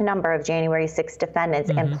highest number of January 6 defendants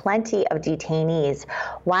and plenty of detainees,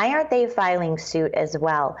 why aren't they filing suit as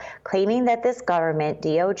well, claiming that this government,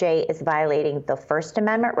 DOJ, is violating the First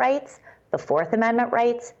Amendment rights, the Fourth Amendment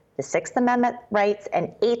rights, the Sixth Amendment rights,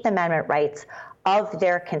 and Eighth Amendment rights of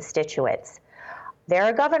their constituents? There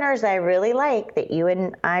are governors I really like, that you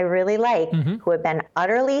and I really like, who have been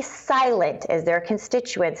utterly silent as their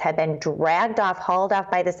constituents have been dragged off, hauled off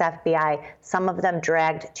by this FBI, some of them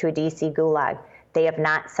dragged to a D.C. gulag. They have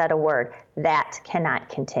not said a word. That cannot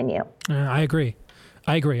continue. I agree.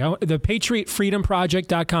 The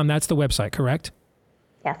PatriotFreedomProject.com, that's the website, correct?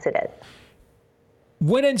 Yes, it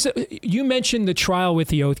is. You mentioned the trial with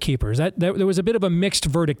the Oath Keepers. There was a bit of a mixed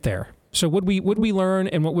verdict there. So what we learn,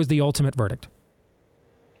 and what was the ultimate verdict?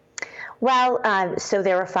 Well, so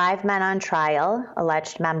there were 5 men on trial,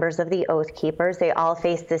 alleged members of the Oath Keepers. They all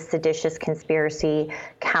faced this seditious conspiracy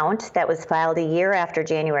count that was filed a year after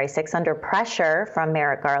January 6 under pressure from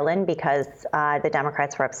Merrick Garland because the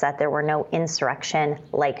Democrats were upset there were no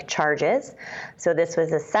insurrection-like charges. So this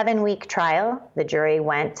was a 7-week trial. The jury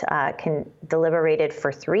went, deliberated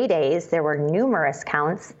for 3 days. There were numerous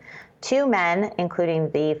counts. 2 men, including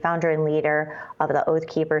the founder and leader of the Oath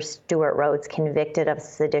Keepers, Stuart Rhodes, convicted of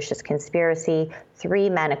seditious conspiracy. 3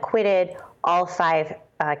 men acquitted, all 5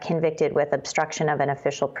 convicted with obstruction of an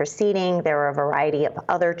official proceeding. There were a variety of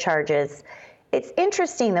other charges. It's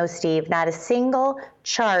interesting, though, Steve, not a single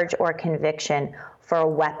charge or conviction for a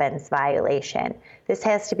weapons violation. This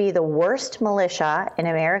has to be the worst militia in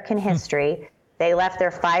American history. They left their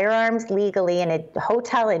firearms legally in a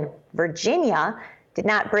hotel in Virginia, did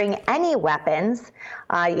not bring any weapons,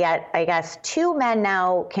 yet I guess 2 men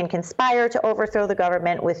now can conspire to overthrow the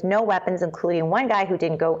government with no weapons, including one guy who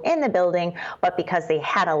didn't go in the building, but because they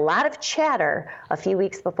had a lot of chatter a few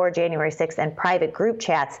weeks before January 6th and private group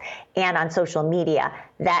chats and on social media,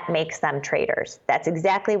 that makes them traitors. That's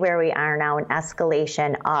exactly where we are now, an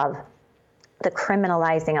escalation of the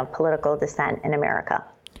criminalizing of political dissent in America.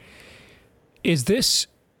 Is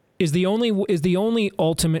the only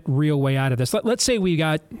ultimate real way out of this? Let's say we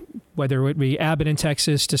got, whether it be Abbott in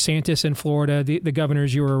Texas, DeSantis in Florida, the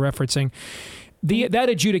governors you were referencing, that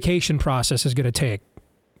adjudication process is going to take,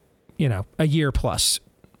 a year plus,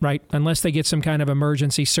 right? Unless they get some kind of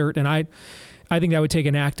emergency cert. And I think that would take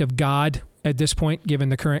an act of God at this point, given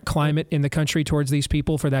the current climate in the country towards these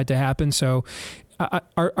people, for that to happen. So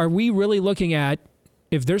are we really looking at,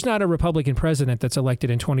 if there's not a Republican president that's elected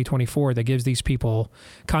in 2024 that gives these people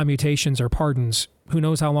commutations or pardons, who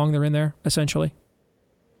knows how long they're in there, essentially?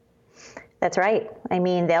 That's right. I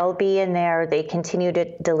mean, they'll be in there. They continue to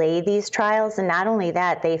delay these trials. And not only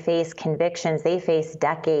that, they face convictions. They face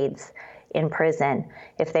decades in prison.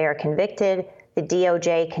 If they are convicted, the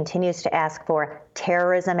DOJ continues to ask for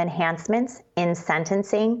terrorism enhancements in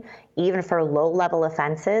sentencing, even for low-level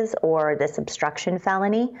offenses or this obstruction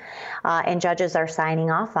felony, and judges are signing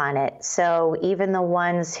off on it. So even the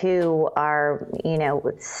ones who are,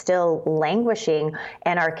 still languishing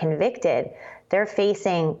and are convicted, they're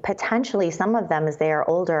facing potentially, some of them as they are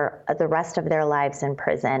older, the rest of their lives in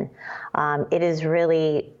prison. It is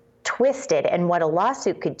really twisted, and what a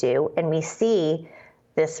lawsuit could do, and we see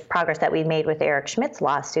this progress that we made with Eric Schmidt's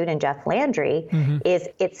lawsuit and Jeff Landry is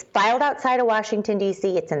it's filed outside of Washington,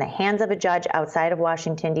 D.C. It's in the hands of a judge outside of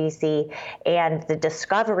Washington, D.C. And the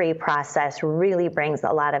discovery process really brings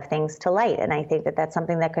a lot of things to light. And I think that that's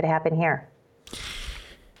something that could happen here.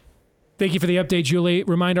 Thank you for the update, Julie.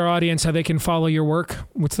 Remind our audience how they can follow your work.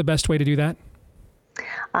 What's the best way to do that?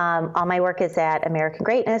 All my work is at American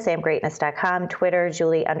Greatness, amgreatness.com, Twitter,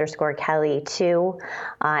 Julie_Kelly2.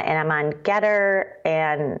 And I'm on Getter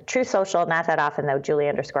and Truth Social, not that often though,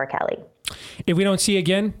 Julie_Kelly. If we don't see you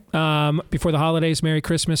again before the holidays, Merry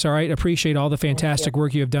Christmas. All right. Appreciate all the fantastic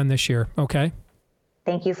work you have done this year. Okay.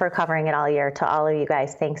 Thank you for covering it all year. To all of you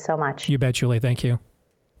guys, thanks so much. You bet, Julie. Thank you.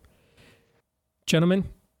 Gentlemen,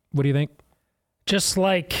 what do you think? Just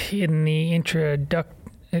like in the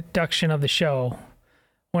introduction of the show,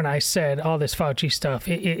 when I said all this Fauci stuff,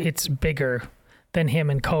 it's bigger than him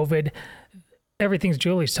and COVID. Everything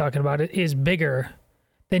Julie's talking about is bigger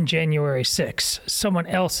than January 6th. Someone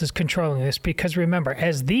else is controlling this because remember,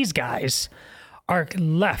 as these guys are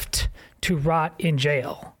left to rot in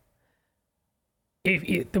jail,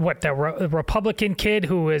 the Republican kid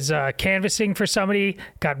who was canvassing for somebody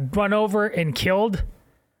got run over and killed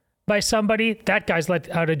by somebody, that guy's let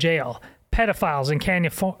out of jail. Pedophiles in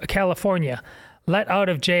California let out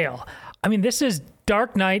of jail. I mean, this is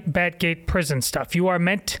Dark Knight, Batgate prison stuff.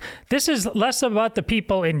 This is less about the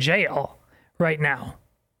people in jail right now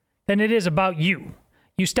than it is about you.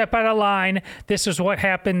 You step out of line, this is what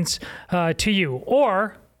happens to you.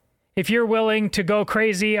 Or if you're willing to go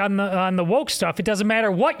crazy on the woke stuff, it doesn't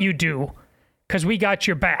matter what you do because we got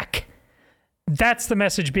your back. That's the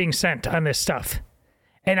message being sent on this stuff.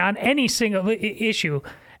 And on any single issue,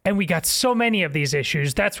 and we got so many of these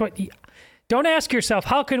issues, that's what... Don't ask yourself,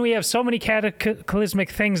 how can we have so many cataclysmic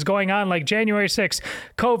things going on like January 6th,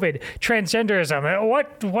 COVID, transgenderism?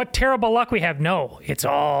 What terrible luck we have? No, it's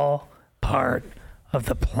all part of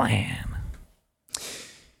the plan.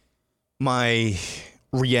 My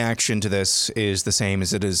reaction to this is the same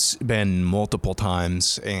as it has been multiple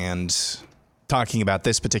times, and talking about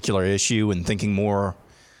this particular issue and thinking more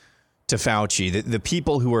to Fauci, the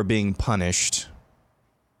people who are being punished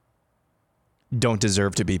don't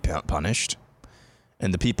deserve to be punished,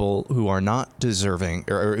 and the people who are not deserving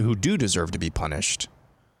or who do deserve to be punished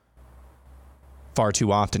far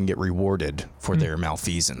too often get rewarded for their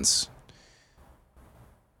malfeasance.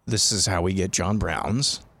 This is how we get John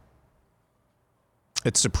Browns.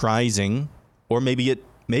 It's surprising, or maybe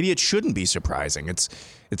it shouldn't be surprising. It's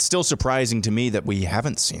still surprising to me that we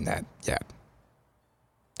haven't seen that yet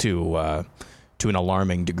to an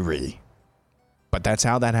alarming degree. But that's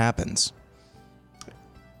how that happens.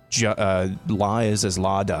 Law is as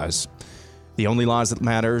law does. The only laws that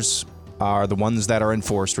matters are the ones that are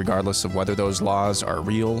enforced, regardless of whether those laws are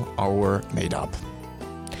real or made up.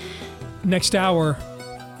 Next hour,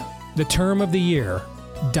 the term of the year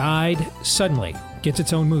died suddenly. Gets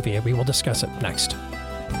its own movie, and we will discuss it next.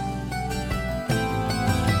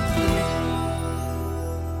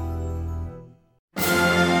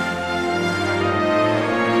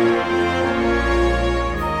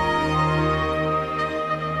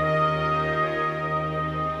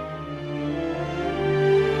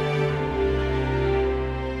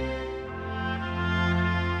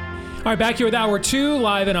 All right, back here with Hour 2,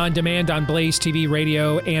 live and on demand on Blaze TV,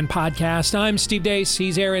 radio, and podcast. I'm Steve Deace.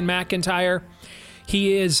 He's Aaron McIntyre.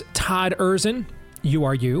 He is Todd Erzin. You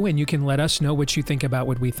are you, and you can let us know what you think about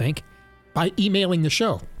what we think by emailing the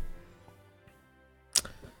show.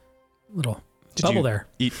 Little Did bubble you there.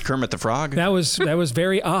 Eat Kermit the Frog? That was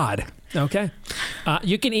very odd. Okay.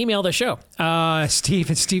 You can email the show,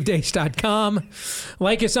 Steve at stevedeace.com.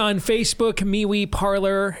 Like us on Facebook, MeWe,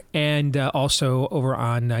 Parler, and also over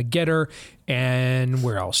on Getter, and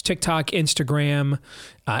where else? TikTok, Instagram,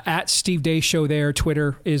 at Steve Deace Show there.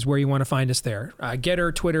 Twitter is where you want to find us there.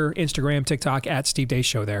 Getter, Twitter, Instagram, TikTok, at Steve Deace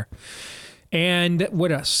Show there. And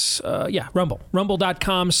what else? Rumble.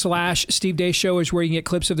 Rumble.com/Steve Deace Show is where you can get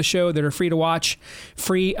clips of the show that are free to watch,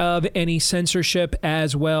 free of any censorship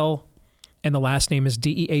as well. And the last name is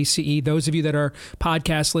DEACE. Those of you that are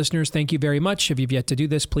podcast listeners, thank you very much. If you've yet to do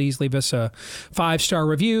this, please leave us a 5-star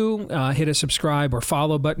review, hit a subscribe or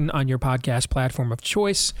follow button on your podcast platform of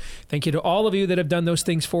choice. Thank you to all of you that have done those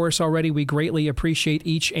things for us already. We greatly appreciate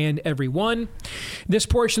each and every one. This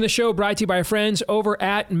portion of the show brought to you by our friends over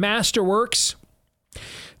at Masterworks.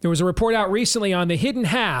 There was a report out recently on the hidden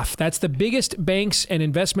half. That's the biggest banks and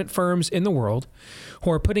investment firms in the world who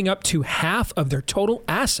are putting up to half of their total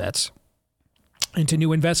assets into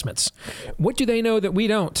new investments. What do they know that we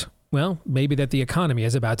don't? well, maybe that the economy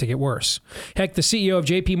is about to get worse. Heck, the CEO of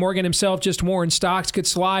JP Morgan himself just warned stocks could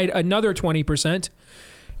slide another 20%.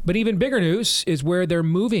 But even bigger news is where they're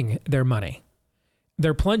moving their money.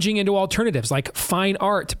 They're plunging into alternatives like fine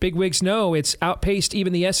art. Bigwigs know it's outpaced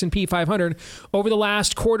even the S&P 500 over the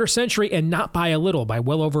last quarter century, and not by a little, by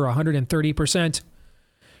well over 130%.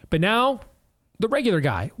 But now, the regular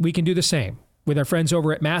guy, we can do the same with our friends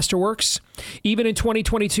over at Masterworks. Even in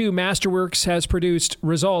 2022, Masterworks has produced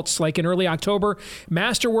results like in early October.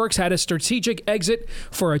 Masterworks had a strategic exit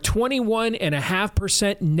for a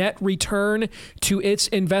 21.5% net return to its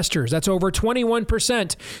investors. That's over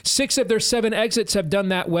 21%. 6 of their 7 exits have done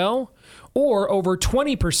that well, or over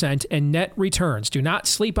 20% in net returns. Do not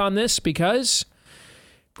sleep on this, because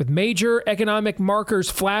with major economic markers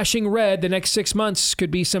flashing red, the next 6 months could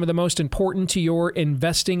be some of the most important to your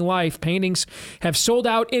investing life. Paintings have sold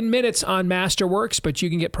out in minutes on Masterworks, but you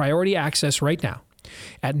can get priority access right now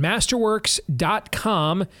at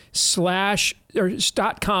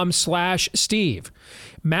masterworks.com/Steve.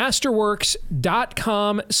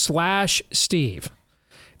 Masterworks.com/Steve.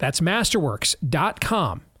 That's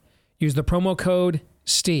masterworks.com. Use the promo code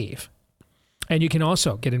Steve. And you can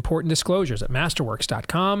also get important disclosures at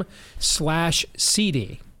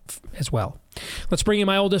masterworks.com/CD as well. Let's bring in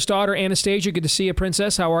my oldest daughter, Anastasia. Good to see you,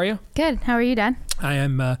 Princess. How are you? Good. How are you, Dad? I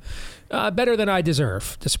am better than I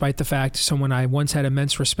deserve, despite the fact someone I once had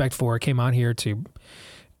immense respect for came on here to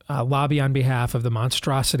lobby on behalf of the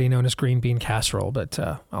monstrosity known as green bean casserole. But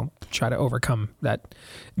I'll try to overcome that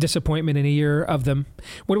disappointment in a year of them.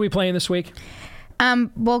 What are we playing this week?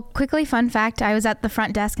 Well, quickly, fun fact, I was at the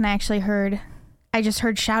front desk and I just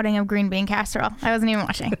heard shouting of green bean casserole. I wasn't even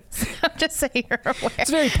watching. So just so you're aware. It's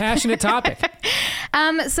a very passionate topic.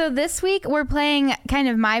 So this week we're playing kind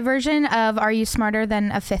of my version of Are You Smarter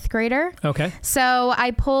Than a Fifth Grader? Okay. So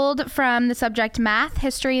I pulled from the subject math,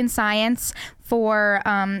 history, and science for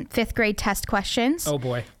 5th grade test questions. Oh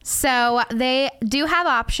boy. So they do have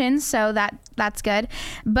options, so that's good.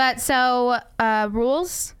 But so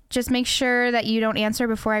rules. Just make sure that you don't answer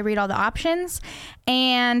before I read all the options.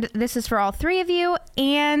 And this is for all 3 of you.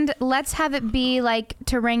 And let's have it be like,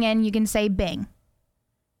 to ring in, you can say Bing.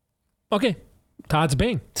 Okay. Todd's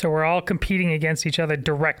Bing. So we're all competing against each other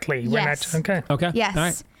directly. Yes. Okay. Yes. All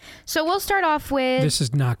right. So we'll start off with... This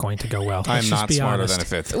is not going to go well. I'm Let's not just be smarter honest. than a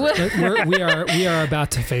fifth grader. we are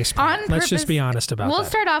about to face palm. Let's just be honest about that. We'll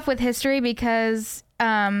start off with history because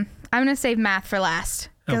I'm going to save math for last.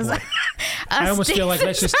 Oh boy. I almost feel like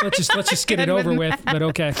let's just get it over with, but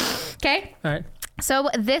okay. Okay. All right. So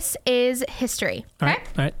this is history. Okay. All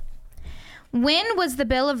right. When was the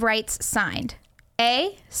Bill of Rights signed?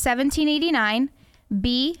 A, 1789,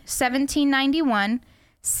 B, 1791,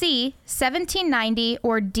 C, 1790,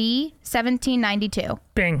 or D, 1792?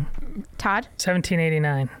 Bing. Todd?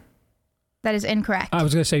 1789. That is incorrect. I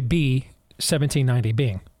was going to say B, 1790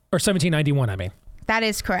 Bing. Or 1791, I mean. That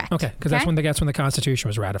is correct. Okay, because that's when the Constitution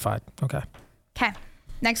was ratified. Okay. Okay.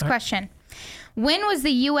 Next question. When was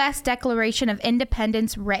the U.S. Declaration of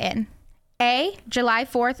Independence written? A, July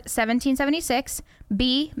 4th, 1776.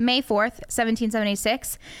 B, May 4th,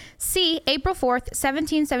 1776. C, April 4th,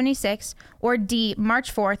 1776. Or D,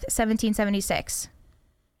 March 4th, 1776.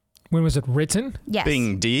 When was it written? Yes.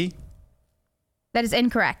 Bing D. That is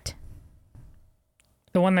incorrect.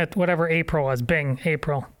 The one that whatever April was. Bing.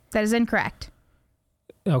 April. That is incorrect.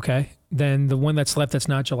 Okay. Then the one that's left that's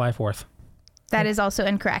not July 4th. That is also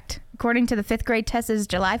incorrect. According to the 5th grade test, is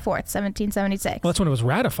July 4th, 1776. Well, that's when it was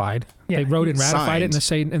ratified. Yeah. They wrote and ratified it in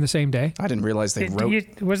the same day. I didn't realize they wrote.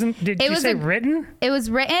 Did you say written? It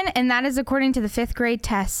was written, and that is according to the 5th grade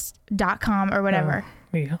test.com or whatever.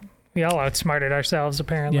 We all outsmarted ourselves,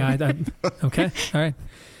 apparently. Yeah. Okay. All right.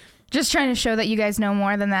 Just trying to show that you guys know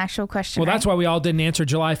more than the actual question. Well, right? that's why we all didn't answer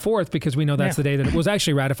July 4th, because we know that's the day that it was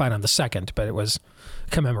actually ratified on the 2nd, but it was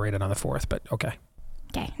commemorated on the 4th. But okay.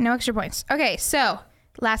 Okay. No extra points. Okay. So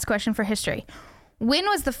last question for history. When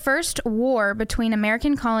was the first war between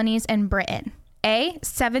American colonies and Britain? A,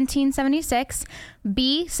 1776,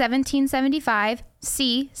 B, 1775,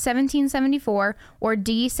 C, 1774, or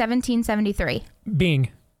D, 1773?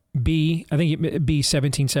 Bing. B, I think B,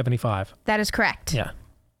 1775. That is correct. Yeah.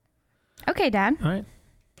 Okay, Dad. All right.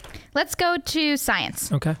 Let's go to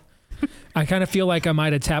science. Okay. I kind of feel like I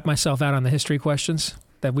might have tapped myself out on the history questions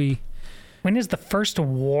that we... When is the first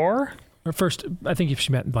war? Or first, I think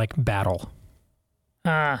she meant like battle.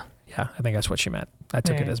 Yeah, I think that's what she meant. I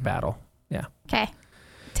took it as battle. Yeah. Okay.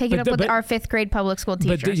 Take it up with our 5th grade public school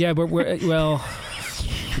teachers. But well...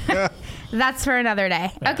 That's for another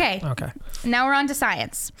day. Yeah, okay. Okay. Now we're on to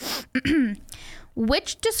science.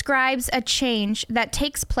 Which describes a change that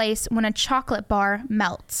takes place when a chocolate bar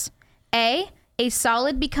melts? A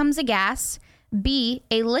solid becomes a gas. B,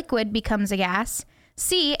 a liquid becomes a gas.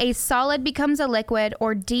 C, a solid becomes a liquid.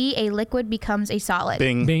 Or D, a liquid becomes a solid.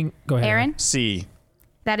 Bing. Go ahead. Aaron? C.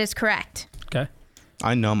 That is correct. Okay.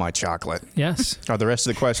 I know my chocolate. Yes. Are the rest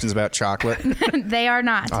of the questions about chocolate? They are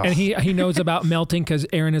not. And he knows about melting because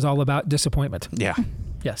Aaron is all about disappointment. Yeah.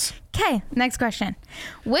 Yes. Okay, next question.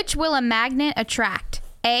 Which will a magnet attract?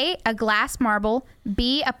 A glass marble.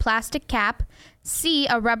 B, a plastic cap. C,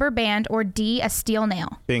 a rubber band. Or D, a steel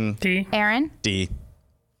nail. Bing. D. Aaron? D.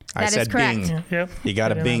 I That is said correct. Bing. Yep. You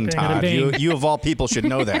got a Bing, Bing. Todd. Bing. You of all people should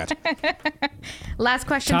know that. Last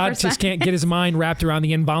question Todd for just can't get his mind wrapped around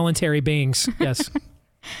the involuntary bings. Yes.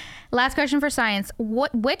 Last question for science.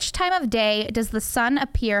 Which time of day does the sun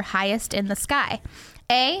appear highest in the sky?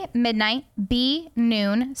 A, midnight. B,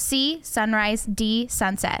 noon. C, sunrise. D,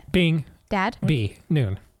 sunset. Bing. Dad? B.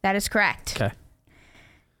 Noon. That is correct. Okay.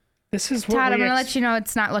 This is what Todd, we I'm going to let you know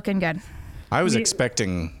it's not looking good. I was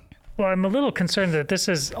expecting. Well, I'm a little concerned that this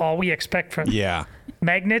is all we expect from Yeah.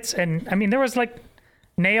 magnets. And I mean, there was like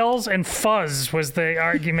nails and fuzz was the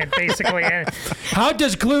argument basically. And How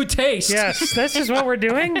does glue taste? yes, this is what we're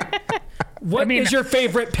doing. What is your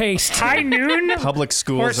favorite paste? High noon Public or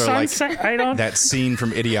schools are like sunset. I don't. that scene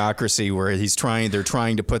from Idiocracy where they're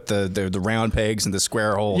trying to put the round pegs in the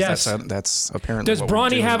square holes. Yes. That's apparently. Does what we're Brawny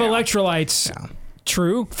doing have now. electrolytes? Yeah.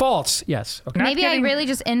 True? False? Yes. Okay. Not Maybe kidding. I really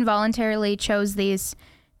just involuntarily chose these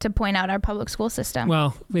to point out our public school system.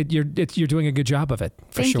 Well, you're doing a good job of it,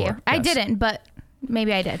 for Thank sure. you. I Yes. didn't, but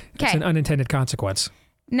maybe I did. It's Okay. an unintended consequence.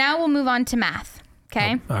 Now we'll move on to math.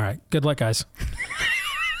 Okay. All right. Good luck, guys.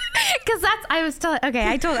 Because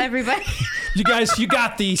I told everybody. You guys, you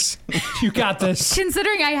got these. You got this.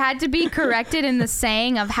 Considering I had to be corrected in the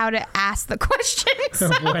saying of how to ask the questions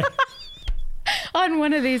Oh, boy. on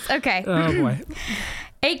one of these. Okay. Oh, boy.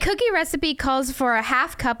 A cookie recipe calls for a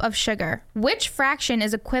half cup of sugar. Which fraction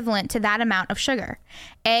is equivalent to that amount of sugar?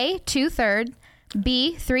 A, 2/3.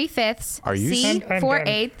 B, 3/5. Are you- C, I'm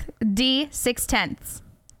 4/8. D, 6/10.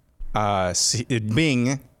 C,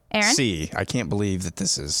 Bing. Aaron? C. I can't believe that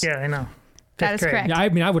this is. Yeah, I know. That is correct. Yeah, I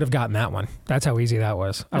mean, I would have gotten that one. That's how easy that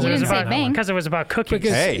was. I You would have didn't say gotten that Bing. one. Because it was about cookies.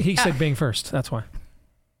 Because Hey. he said Bing first. That's why.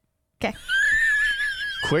 Okay.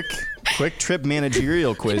 Quick trip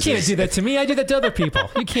managerial You quizzes. can't do that to me. I do that to other people.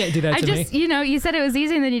 You can't do that I to just, me. you said it was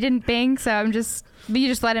easy and then you didn't bing, so you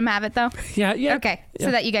just let him have it though. Yeah. Okay. Yeah.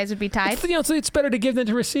 So that you guys would be tied. So it's better to give than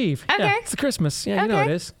to receive. Okay. Yeah, it's Christmas. Yeah, you know it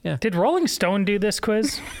Okay. is. Yeah. Did Rolling Stone do this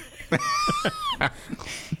quiz?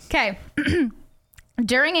 Okay.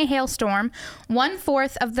 During a hailstorm,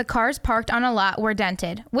 1/4 of the cars parked on a lot were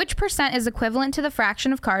dented. Which percent is equivalent to the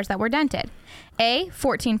fraction of cars that were dented? A,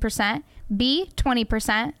 14%, B,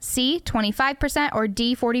 20%, C, 25%, or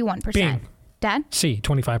D, 41%? Bing. Dad? C,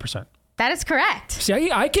 25%. That is correct.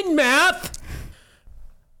 See, I can math.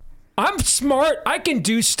 I'm smart. I can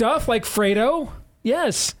do stuff like Fredo.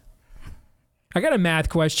 Yes. I got a math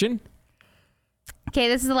question. Okay,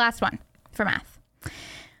 this is the last one for math.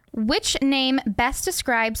 Which name best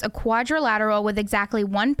describes a quadrilateral with exactly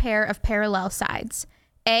one pair of parallel sides?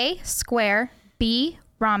 A, square. B,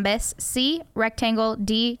 rhombus. C, rectangle.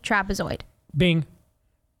 D, trapezoid. Bing.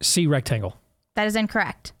 C, rectangle. That is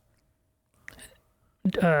incorrect.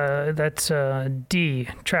 That's D,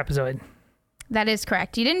 trapezoid. That is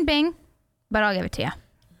correct. You didn't bing, but I'll give it to you.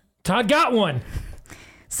 Todd got one.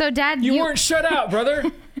 So, Dad, You weren't shut out, brother.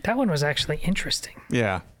 That one was actually interesting.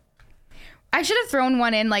 Yeah. I should have thrown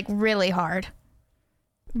one in like really hard,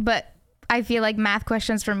 but I feel like math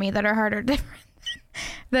questions for me that are harder different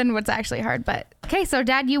than what's actually hard. But okay, so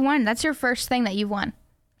Dad, you won. That's your first thing that you've won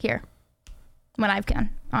here when I've gone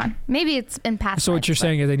on. Maybe it's in past. So what lives, you're but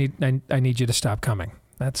saying is I need you to stop coming.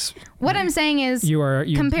 That's what I'm saying is you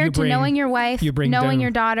compared bring- to knowing your wife, you bring knowing down-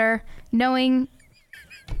 your daughter, knowing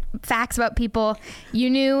facts about people, you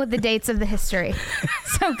knew the dates of the history.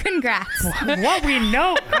 So congrats. What we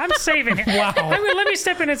know, I'm saving it. Wow. Let me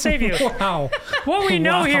step in and save you. Wow. What we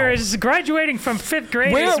know Wow. here is graduating from 5th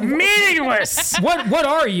grade Where- is meaningless. What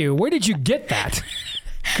are you? Where did you get that?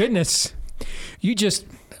 Goodness. You just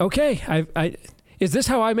okay. I is this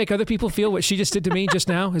how I make other people feel what she just did to me just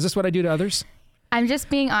now? Is this what I do to others? I'm just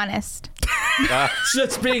being honest.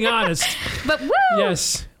 Just being honest. But woo!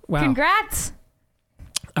 Yes. Wow. Congrats.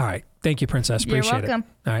 All right. Thank you, Princess. You're Appreciate welcome.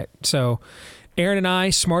 it. All right. So, Aaron and I,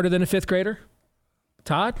 smarter than a 5th grader?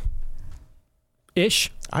 Todd?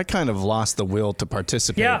 Ish? I kind of lost the will to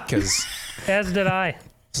participate Yeah. because As did I.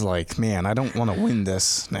 it's like, man, I don't want to win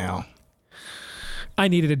this now. I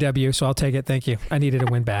needed a W, so I'll take it. Thank you. I needed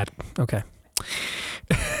a win bad. Okay.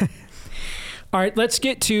 All right. Let's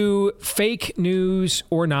get to fake news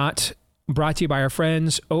or not. brought to you by our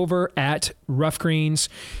friends over at Rough Greens.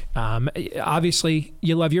 Obviously,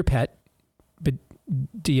 you love your pet, but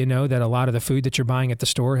do you know that a lot of the food that you're buying at the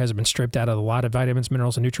store has been stripped out of a lot of vitamins,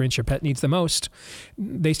 minerals, and nutrients your pet needs the most?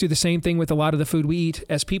 They do the same thing with a lot of the food we eat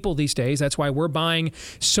as people these days. That's why we're buying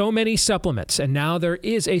so many supplements. And now there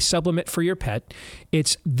is a supplement for your pet.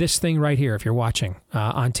 It's this thing right here if you're watching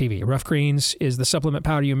on TV. Rough Greens is the supplement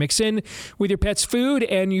powder you mix in with your pet's food,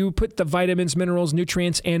 and you put the vitamins, minerals,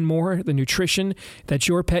 nutrients, and more, the nutrition that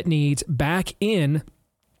your pet needs, back in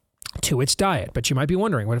to its diet. But you might be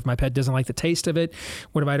wondering, what if my pet doesn't like the taste of it?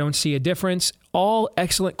 What if I don't see a difference? All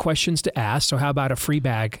excellent questions to ask. So how about a free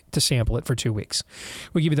bag to sample it for 2 weeks?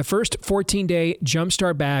 We give you the first 14-day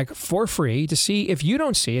Jumpstart bag for free to see if you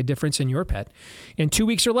don't see a difference in your pet in 2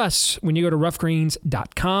 weeks or less when you go to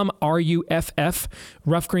roughgreens.com, RUFF,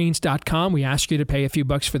 roughgreens.com. We ask you to pay a few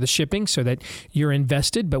bucks for the shipping so that you're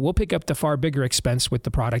invested, but we'll pick up the far bigger expense with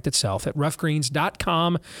the product itself at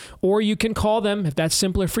roughgreens.com, or you can call them, if that's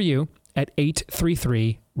simpler for you, at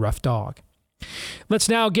 833-ROUGH-DOG. Let's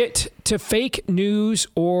now get to fake news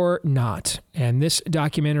or not. And this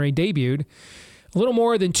documentary debuted a little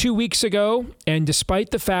more than 2 weeks ago. And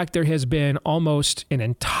despite the fact there has been almost an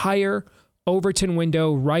entire Overton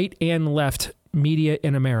window, right and left media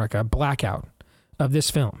in America blackout of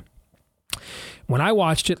this film. When I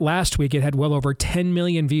watched it last week, it had well over 10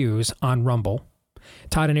 million views on Rumble.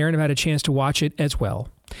 Todd and Aaron have had a chance to watch it as well.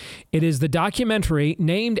 It is the documentary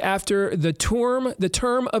named after the term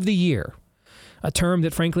of the year, a term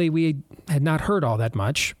that, frankly, we had not heard all that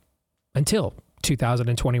much until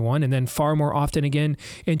 2021, and then far more often again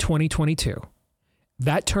in 2022.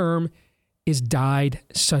 That term is died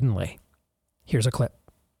suddenly. Here's a clip.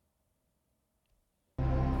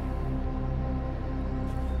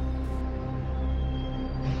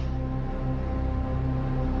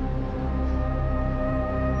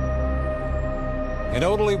 An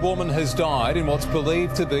elderly woman has died in what's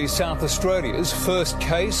believed to be South Australia's first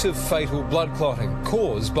case of fatal blood clotting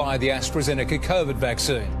caused by the AstraZeneca COVID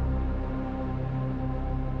vaccine.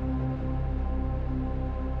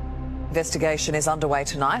 Investigation is underway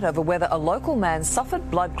tonight over whether a local man suffered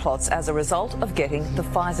blood clots as a result of getting the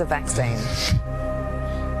Pfizer vaccine.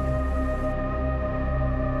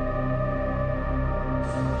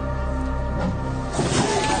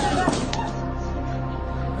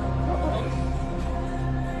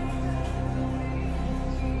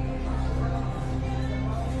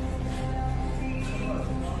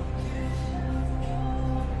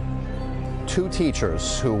 Two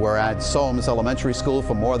teachers who were at Soames Elementary School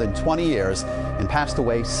for more than 20 years and passed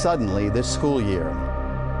away suddenly this school year.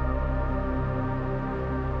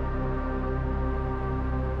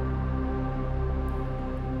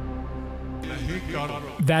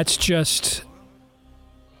 That's just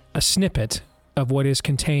a snippet of what is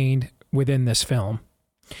contained within this film.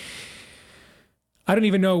 I don't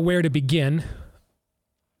even know where to begin.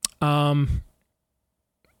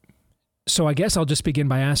 So I guess I'll just begin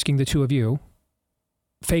by asking the two of you,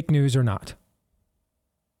 fake news or not?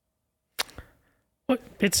 Well,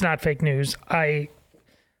 it's not fake news. I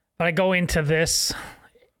go into this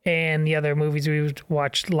and the other movies we've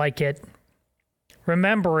watched like it,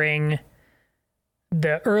 remembering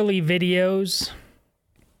the early videos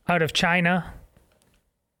out of China,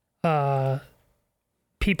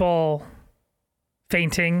 people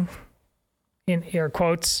fainting, in air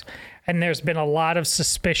quotes, and there's been a lot of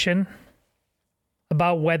suspicion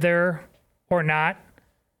about whether or not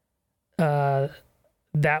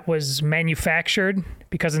that was manufactured,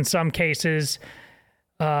 because in some cases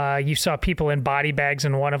you saw people in body bags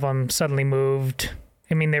and one of them suddenly moved.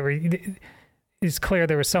 I mean, it's clear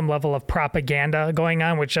there was some level of propaganda going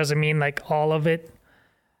on, which doesn't mean like all of it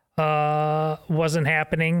wasn't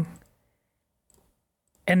happening.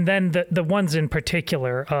 And then the ones in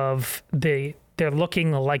particular of they're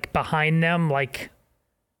looking like behind them, like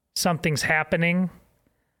something's happening.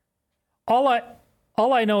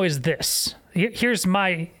 All I know is this. Here's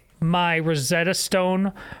my Rosetta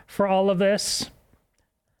Stone for all of this.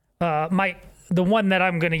 The one that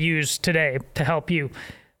I'm going to use today to help you.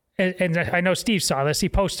 And I know Steve saw this. He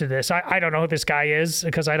posted this. I don't know who this guy is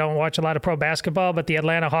because I don't watch a lot of pro basketball, but the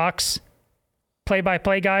Atlanta Hawks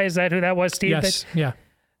play-by-play guy, is that who that was, Steve? Yes, yeah.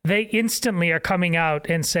 They instantly are coming out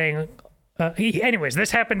and saying, anyways,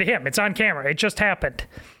 this happened to him. It's on camera. It just happened.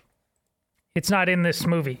 It's not in this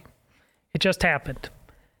movie. It just happened.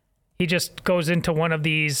 He just goes into one of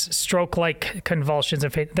these stroke-like convulsions.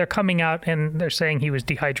 They're coming out and they're saying he was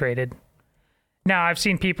dehydrated. Now, I've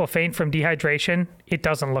seen people faint from dehydration. It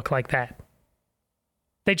doesn't look like that.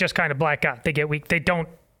 They just kind of black out. They get weak. They don't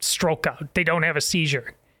stroke out. They don't have a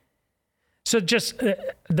seizure. So just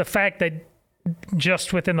the fact that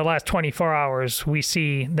just within the last 24 hours, we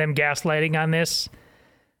see them gaslighting on this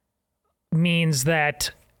means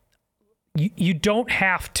that you don't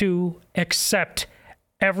have to accept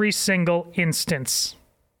every single instance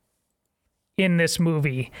in this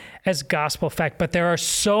movie as gospel fact, but there are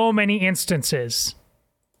so many instances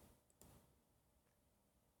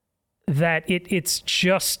that it's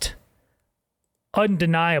just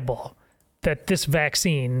undeniable that this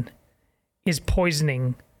vaccine is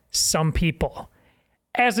poisoning some people.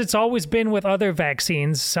 As it's always been with other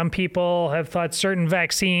vaccines, some people have thought certain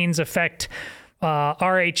vaccines affect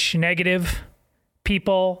Rh negative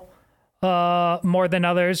people more than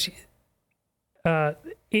others.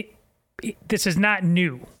 This is not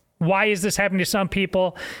new. Why is this happening to some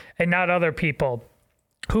people and not other people?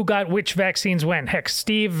 Who got which vaccines when? Heck,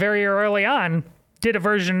 Steve very early on did a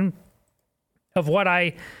version of what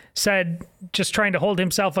I said, just trying to hold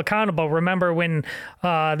himself accountable. Remember when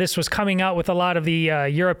this was coming out with a lot of the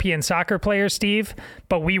European soccer players, Steve,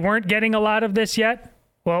 but we weren't getting a lot of this yet?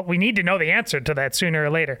 Well, we need to know the answer to that sooner or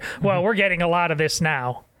later. Well, we're getting a lot of this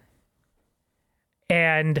now.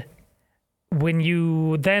 And when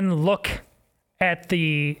you then look at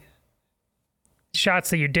the shots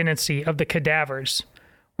that you didn't see of the cadavers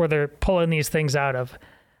where they're pulling these things out of,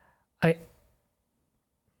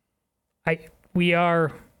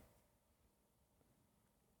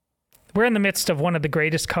 we're in the midst of one of the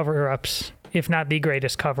greatest cover-ups, if not the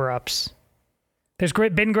greatest cover-ups. There's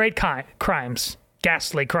been great crimes,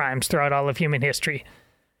 ghastly crimes throughout all of human history.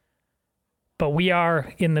 But we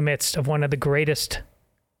are in the midst of one of the greatest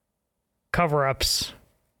cover-ups,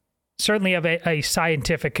 certainly of a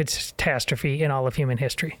scientific catastrophe in all of human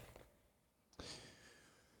history.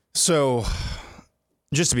 So,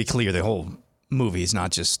 just to be clear, the whole movie is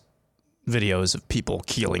not just videos of people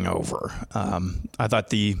keeling over. I thought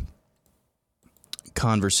the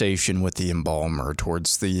conversation with the embalmer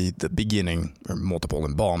towards the beginning, or multiple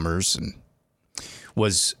embalmers, and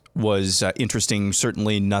was interesting.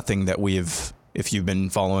 Certainly nothing that if you've been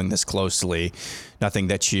following this closely, nothing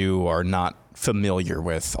that you are not familiar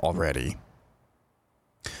with already.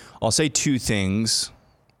 I'll say two things.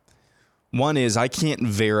 One is I can't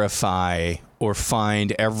verify or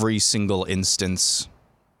find every single instance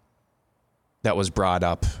that was brought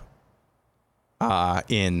up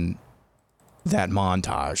in that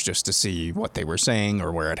montage just to see what they were saying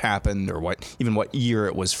or where it happened or what year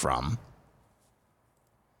it was from.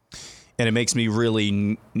 And it makes me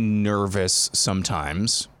really nervous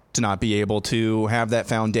sometimes to not be able to have that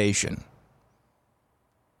foundation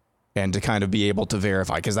and to kind of be able to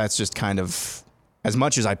verify, because that's just kind of as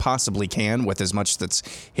much as I possibly can with as much that's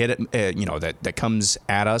that comes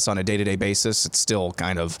at us on a day-to-day basis. It's still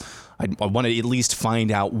kind of, I want to at least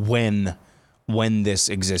find out when this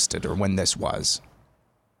existed or when this was.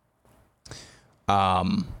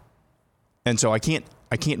 And so I can't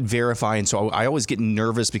verify, and so I always get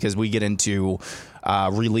nervous because we get into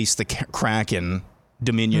release the Kraken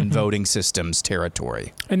Dominion voting systems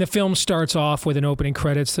territory. And the film starts off with an opening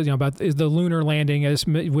credits, about the lunar landing.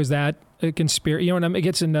 Was that a conspiracy? It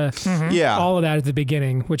gets into all of that at the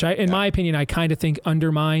beginning, which in my opinion, I kind of think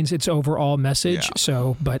undermines its overall message. Yeah.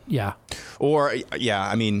 So, but yeah. Or,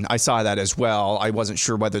 I mean, I saw that as well. I wasn't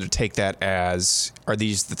sure whether to take that as, are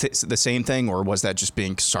these the same thing, or was that just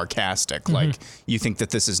being sarcastic? Like, you think that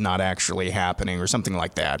this is not actually happening or something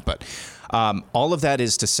like that. But all of that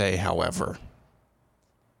is to say, however,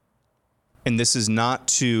 and this is not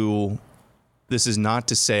to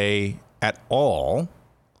say at all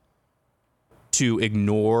to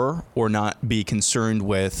ignore or not be concerned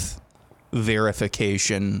with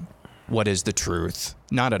verification. What is the truth?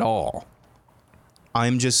 Not at all.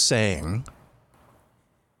 I'm just saying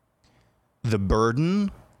the burden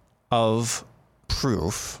of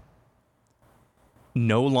proof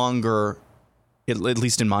no longer, at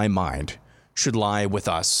least in my mind, should lie with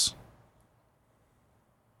us.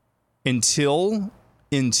 Until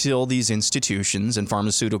these institutions and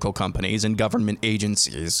pharmaceutical companies and government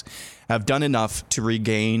agencies have done enough to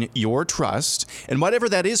regain your trust, and whatever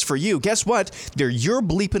that is for you, guess what? They're your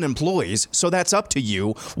bleeping employees, so that's up to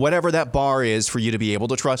you, whatever that bar is for you to be able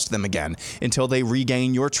to trust them again. Until they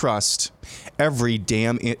regain your trust, every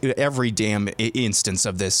damn instance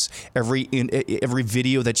of this, every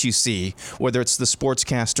video that you see, whether it's the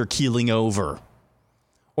sportscaster keeling over,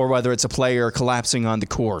 or whether it's a player collapsing on the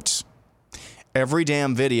court, every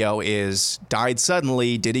damn video is died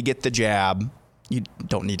suddenly. Did he get the jab? You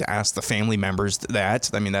don't need to ask the family members that.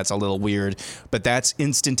 I mean, that's a little weird, but that's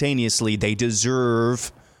instantaneously. They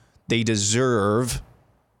deserve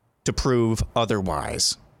to prove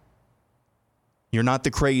otherwise. You're not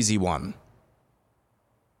the crazy one.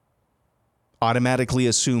 automatically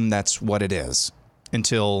assume that's what it is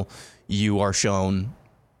until you are shown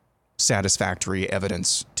satisfactory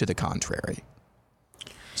evidence to the contrary.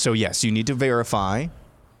 So yes, you need to verify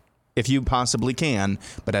if you possibly can,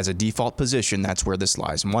 but as a default position, that's where this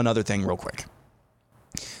lies. And one other thing real quick.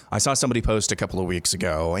 I saw somebody post a couple of weeks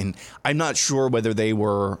ago, and I'm not sure whether they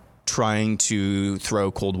were trying to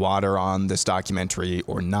throw cold water on this documentary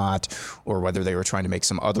or not, or whether they were trying to make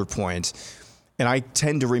some other point. And I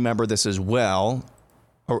tend to remember this as well.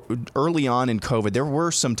 Early on in COVID, there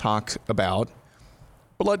were some talk about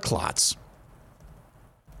blood clots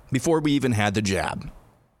before we even had the jab.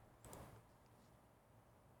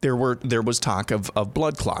 There was talk of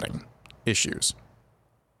blood clotting issues.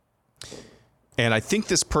 And I think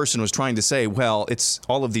this person was trying to say, well, it's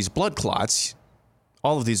all of these blood clots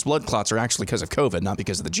are actually because of COVID, not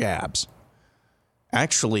because of the jabs.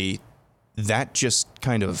 Actually, that just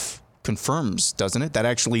kind of confirms, doesn't it? That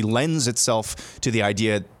actually lends itself to the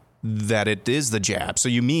idea that it is the jab. So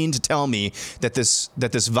you mean to tell me that this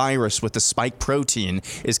virus with the spike protein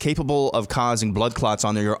is capable of causing blood clots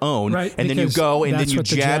on your own, right, and then you go and then you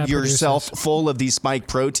jab yourself produces. full of these spike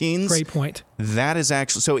proteins? Great point. That is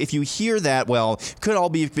actually, so if you hear that, well, could all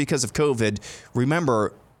be because of COVID,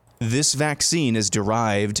 remember, this vaccine is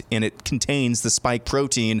derived and it contains the spike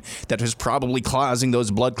protein that is probably causing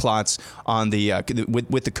those blood clots on the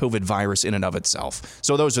with the COVID virus in and of itself.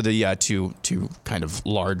 So those are the two kind of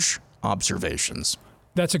large observations.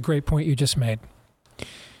 That's a great point you just made.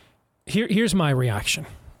 Here's my reaction.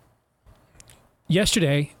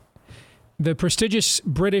 Yesterday, the prestigious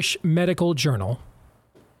British medical journal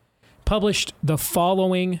published the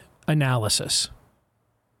following analysis.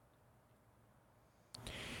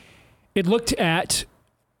 It looked at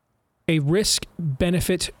a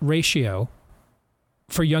risk-benefit ratio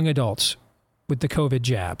for young adults with the COVID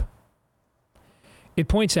jab. It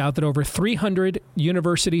points out that over 300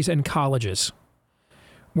 universities and colleges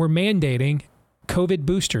were mandating COVID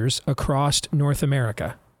boosters across North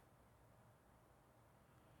America.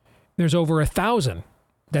 There's over 1,000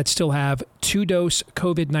 that still have 2-dose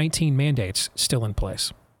COVID-19 mandates still in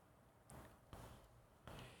place.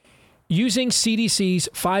 Using CDC's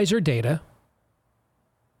Pfizer data,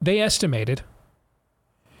 they estimated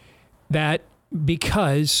that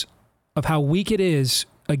because of how weak it is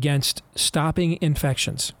against stopping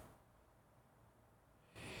infections,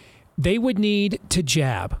 they would need to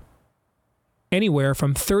jab anywhere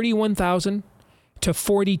from 31,000 to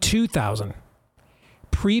 42,000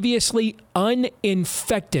 previously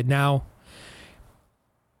uninfected. Now,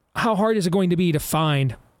 how hard is it going to be to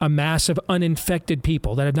find a mass of uninfected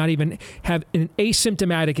people that have not even have an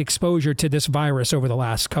asymptomatic exposure to this virus over the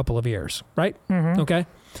last couple of years, right? Mm-hmm. Okay.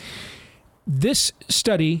 This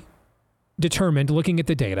study determined, looking at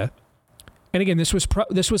the data, and again, this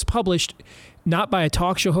was published not by a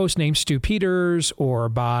talk show host named Stu Peters or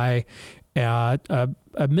by a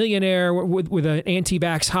millionaire with an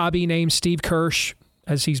anti-vax hobby named Steve Kirsch,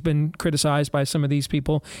 as he's been criticized by some of these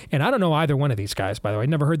people. And I don't know either one of these guys, by the way. I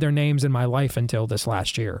never heard their names in my life until this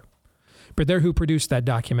last year. But they're who produced that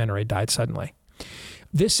documentary, died suddenly.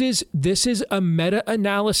 This is a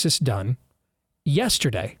meta-analysis done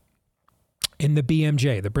yesterday in the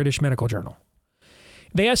BMJ, the British Medical Journal.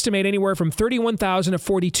 They estimate anywhere from 31,000 to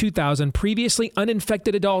 42,000 previously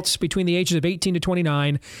uninfected adults between the ages of 18 to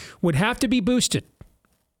 29 would have to be boosted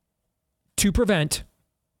to prevent,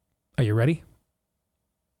 are you ready?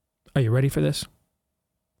 Are you ready for this?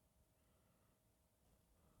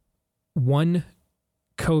 1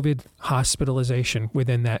 COVID hospitalization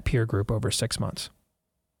within that peer group over 6 months.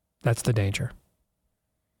 That's the danger.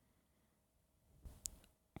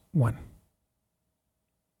 1.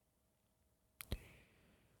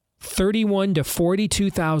 31 to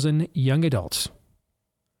 42,000 young adults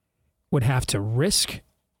would have to risk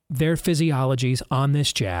their physiologies on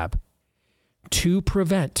this jab to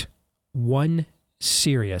prevent 1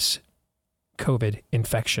 serious COVID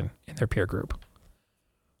infection in their peer group.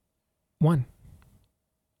 1.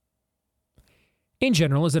 In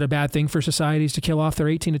general, is it a bad thing for societies to kill off their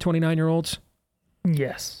 18 to 29-year-olds?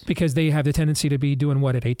 Yes. Because they have the tendency to be doing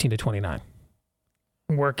what at 18 to 29?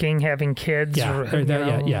 Working, having kids. Yeah,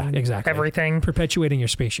 exactly. Everything. Perpetuating your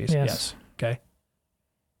species. Yes. Okay.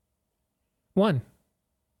 1.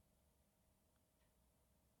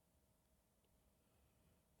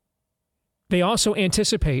 They also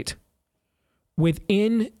anticipate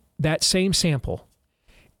within that same sample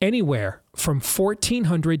anywhere from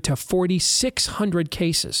 1,400 to 4,600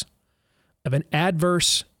 cases of an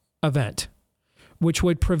adverse event, which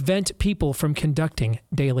would prevent people from conducting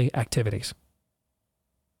daily activities.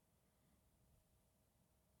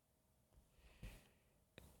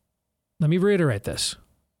 Let me reiterate this.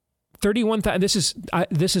 31,000.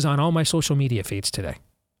 This is on all my social media feeds today.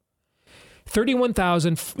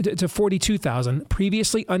 31,000 to 42,000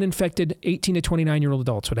 previously uninfected 18 to 29-year-old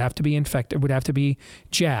adults would have to be infected, would have to be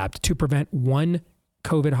jabbed to prevent one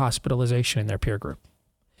COVID hospitalization in their peer group.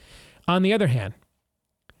 On the other hand,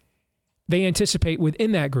 they anticipate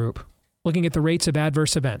within that group, looking at the rates of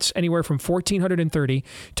adverse events, anywhere from 1,430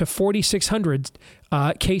 to 4,600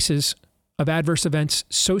 cases of adverse events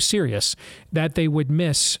so serious that they would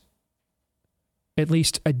miss at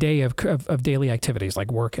least a day of daily activities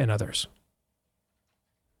like work and others.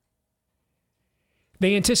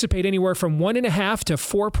 They anticipate anywhere from 1.5 to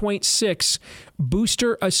 4.6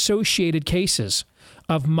 booster-associated cases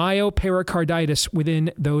of myopericarditis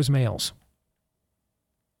within those males.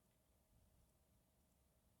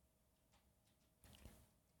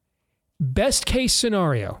 Best case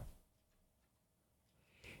scenario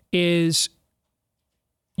is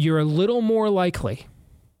you're a little more likely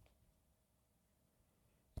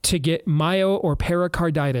to get myo or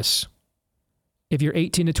pericarditis if you're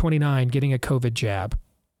 18 to 29 getting a COVID jab.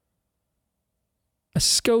 A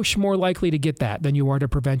skosh more likely to get that than you are to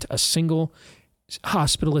prevent a single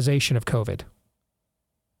hospitalization of COVID.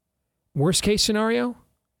 Worst case scenario,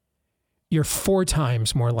 you're 4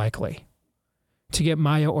 times more likely to get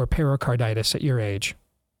myo or pericarditis at your age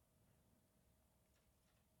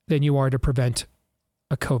than you are to prevent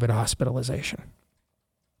a COVID hospitalization.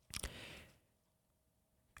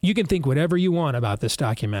 You can think whatever you want about this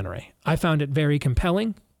documentary. I found it very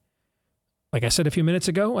compelling. Like I said a few minutes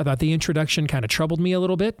ago, I thought the introduction kind of troubled me a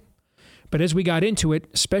little bit. But as we got into it,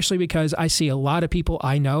 especially because I see a lot of people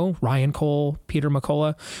I know, Ryan Cole, Peter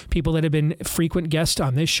McCullough, people that have been frequent guests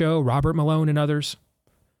on this show, Robert Malone and others,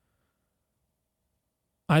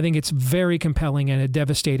 I think it's very compelling and a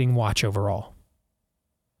devastating watch overall.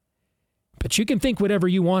 But you can think whatever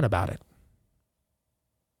you want about it.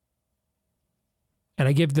 And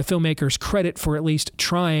I give the filmmakers credit for at least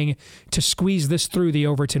trying to squeeze this through the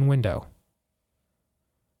Overton window.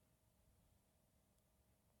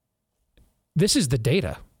 This is the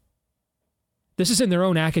data. This is in their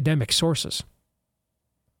own academic sources.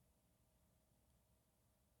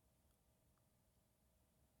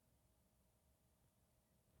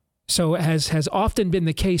 So as has often been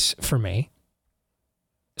the case for me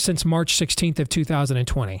since March 16th of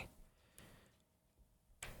 2020,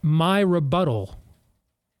 my rebuttal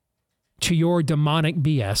to your demonic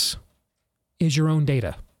BS is your own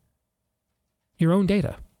data. Your own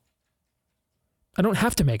data. I don't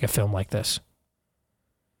have to make a film like this.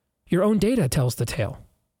 Your own data tells the tale.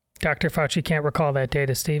 Dr. Fauci can't recall that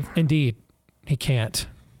data, Steve. Indeed, he can't.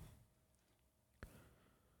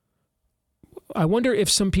 I wonder if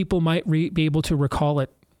some people might be able to recall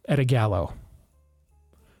it at a gallows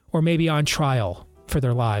or maybe on trial for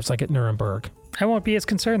their lives, like at Nuremberg. I won't be as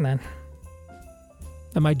concerned then.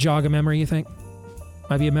 That might jog a memory, you think?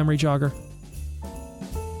 Might be a memory jogger?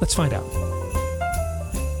 Let's find out.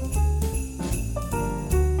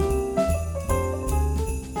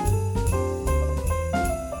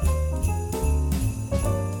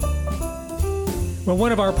 Well,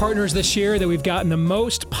 one of our partners this year that we've gotten the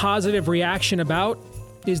most positive reaction about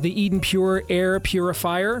is the Eden Pure Air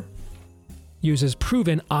Purifier. Uses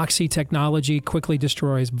proven Oxy technology, quickly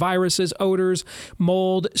destroys viruses, odors,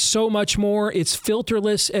 mold, so much more. It's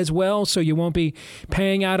filterless as well, so you won't be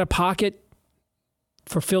paying out of pocket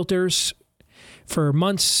for filters for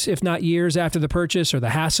months, if not years after the purchase, or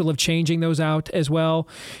the hassle of changing those out as well.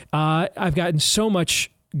 I've gotten so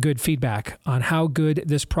much good feedback on how good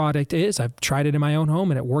this product is. I've tried it in my own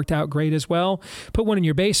home and it worked out great as well. Put one in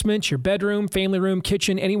your basement, your bedroom, family room,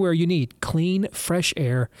 kitchen, anywhere you need clean, fresh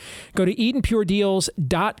air. Go to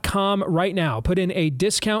EdenPureDeals.com right now. Put in a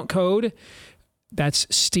discount code. That's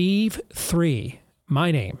Steve3.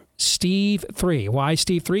 My name, Steve3. Why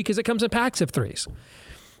Steve3? Because it comes in packs of 3s.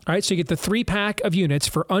 All right, so you get the 3-pack of units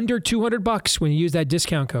for under $200 when you use that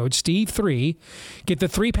discount code, Steve3. Get the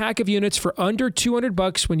 3-pack of units for under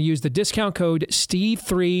 $200 when you use the discount code,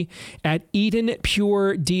 Steve3, at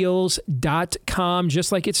EdenPureDeals.com.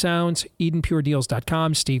 Just like it sounds,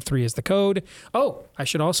 EdenPureDeals.com. Steve3 is the code. Oh, I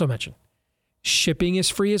should also mention, shipping is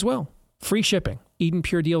free as well. Free shipping.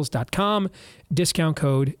 EdenPureDeals.com. Discount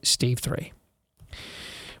code, Steve3.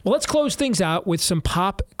 Well, let's close things out with some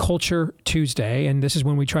Pop Culture Tuesday. And this is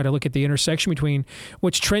when we try to look at the intersection between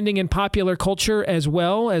what's trending in popular culture as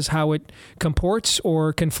well as how it comports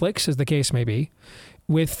or conflicts, as the case may be,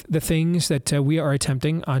 with the things that we are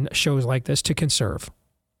attempting on shows like this to conserve.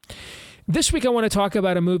 This week, I want to talk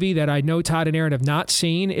about a movie that I know Todd and Aaron have not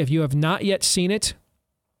seen. If you have not yet seen it,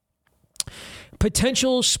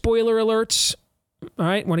 potential spoiler alerts. All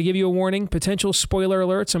right, want to give you a warning, potential spoiler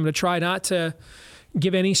alerts. I'm going to try not to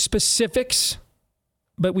give any specifics,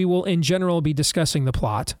 but we will in general be discussing the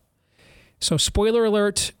plot. So spoiler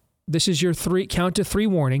alert, this is your count to three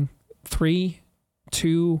warning. 3,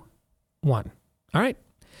 2, 1. All right.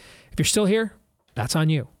 If you're still here, that's on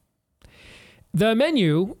you. The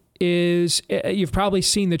menu is, you've probably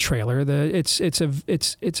seen the trailer. It's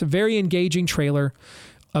a very engaging trailer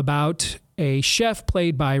about a chef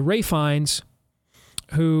played by Ralph Fiennes,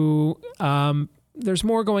 who there's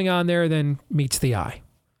more going on there than meets the eye.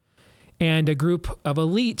 And a group of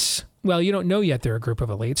elites, well, you don't know yet they're a group of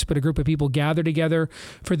elites, but a group of people gather together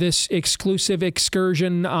for this exclusive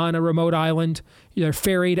excursion on a remote island. They're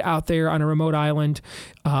ferried out there on a remote island.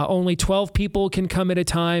 Only 12 people can come at a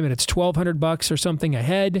time, and it's $1,200 or something a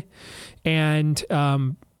head. And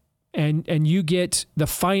you get the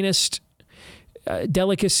finest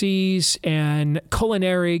delicacies and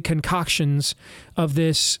culinary concoctions of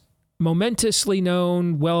this momentously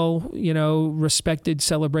known, respected,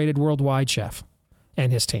 celebrated worldwide chef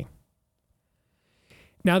and his team.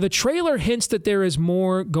 Now, the trailer hints that there is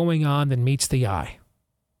more going on than meets the eye.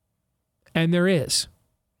 And there is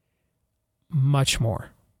much more.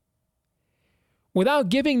 Without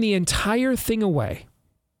giving the entire thing away,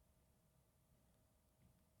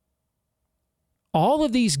 all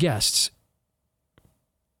of these guests,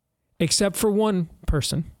 except for one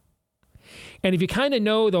person, and if you kind of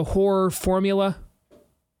know the horror formula,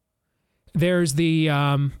 there's the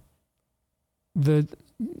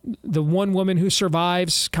one woman who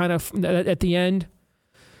survives kind of at the end,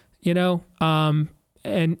 and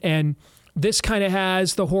this kind of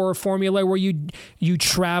has the horror formula where you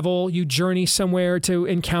travel, you journey somewhere to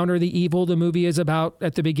encounter the evil the movie is about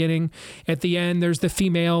at the beginning. At the end, there's the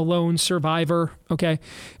female lone survivor. Okay.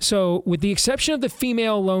 So with the exception of the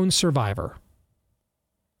female lone survivor,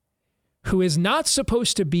 who is not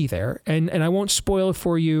supposed to be there, and I won't spoil it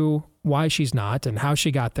for you why she's not and how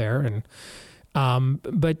she got there, and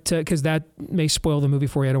but because that may spoil the movie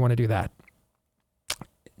for you. I don't want to do that.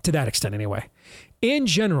 To that extent, anyway. In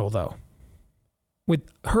general, though, with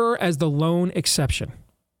her as the lone exception,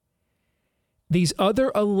 these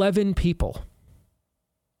other 11 people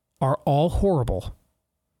are all horrible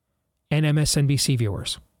and MSNBC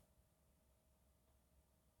viewers.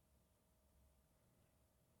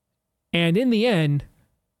 And in the end,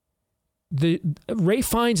 Ralph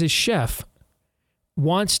Fiennes' chef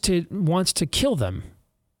wants to kill them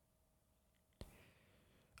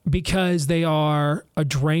because they are a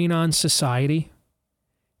drain on society.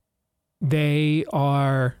 They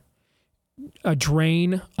are a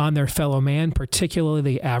drain on their fellow man, particularly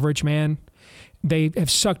the average man. They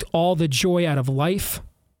have sucked all the joy out of life.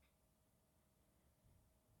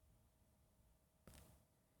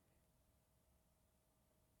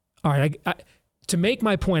 All right, to make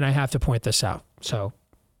my point, I have to point this out. So,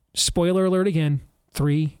 spoiler alert again.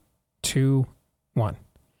 3, 2, 1.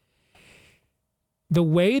 The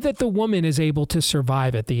way that the woman is able to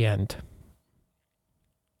survive at the end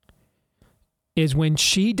is when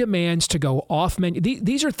she demands to go off menu.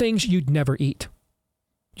 These are things you'd never eat.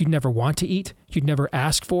 You'd never want to eat. You'd never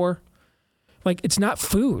ask for. Like, it's not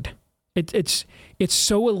food. It's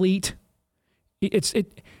so elite. It's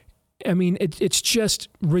just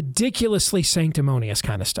ridiculously sanctimonious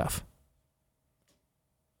kind of stuff.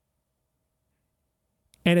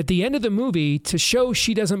 And at the end of the movie, to show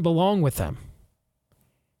she doesn't belong with them,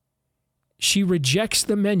 she rejects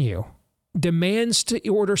the menu, demands to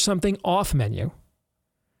order something off menu.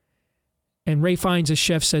 And Ralph Fiennes'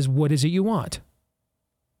 chef says, "What is it you want?"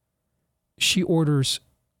 She orders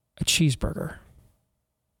a cheeseburger.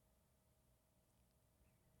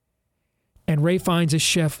 And Ralph Fiennes'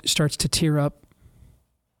 chef starts to tear up,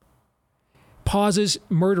 pauses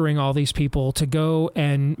murdering all these people to go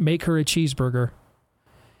and make her a cheeseburger,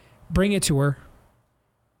 bring it to her,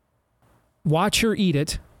 watch her eat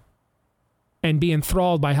it, and be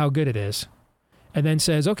enthralled by how good it is, and then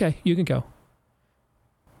says, "Okay, you can go."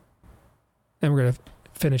 Then we're going to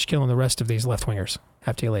finish killing the rest of these left-wingers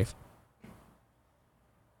after you leave.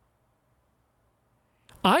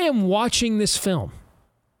 I am watching this film,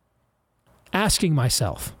 asking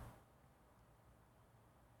myself,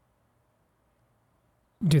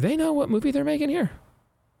 do they know what movie they're making here?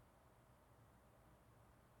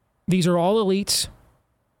 These are all elites.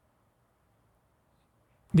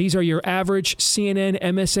 These are your average CNN,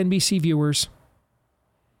 MSNBC viewers.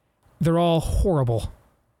 They're all horrible.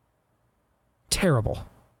 Terrible.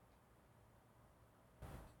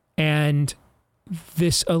 And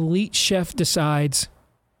this elite chef decides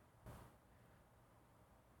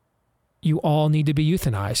you all need to be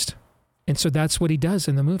euthanized. And so that's what he does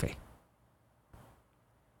in the movie.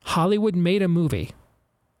 Hollywood made a movie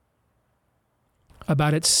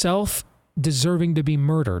about itself deserving to be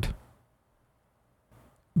murdered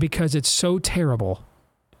because it's so terrible,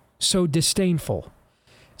 so disdainful,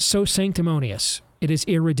 so sanctimonious, it is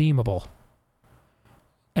irredeemable.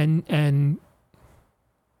 And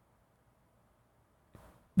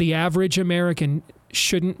the average American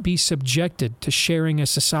shouldn't be subjected to sharing a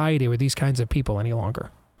society with these kinds of people any longer.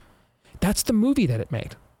 That's the movie that it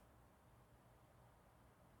made.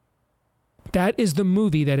 That is the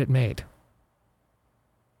movie that it made.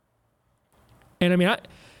 And I mean,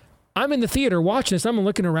 I'm in the theater watching this. I'm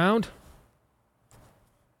looking around.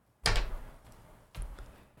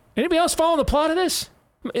 Anybody else following the plot of this?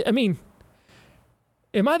 I mean,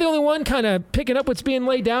 am I the only one kind of picking up what's being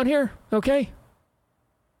laid down here? Okay.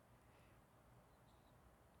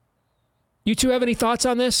 You two have any thoughts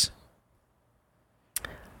on this?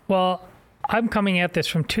 Well, I'm coming at this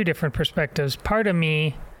from two different perspectives. Part of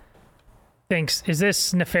me thinks, is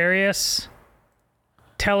this nefarious?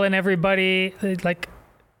 Telling everybody, like,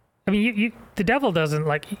 I mean, the devil doesn't,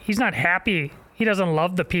 like, he's not happy. He doesn't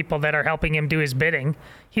love the people that are helping him do his bidding.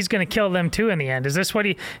 He's going to kill them too in the end. Is this what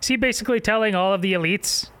is he basically telling all of the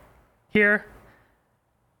elites here?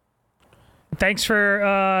 Thanks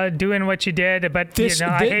for doing what you did, but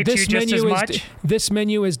I hate you just as much. This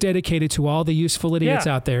menu is dedicated to all the useful idiots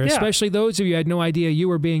out there, especially those of you who had no idea you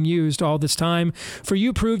were being used all this time. For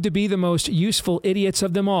you proved to be the most useful idiots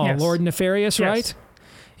of them all. Yes. Lord Nefarious, right?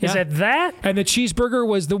 Is it that? And the cheeseburger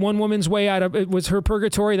was the one woman's way out of it, was her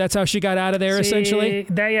purgatory. That's how she got out of there, essentially.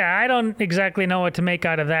 I don't exactly know what to make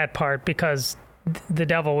out of that part because the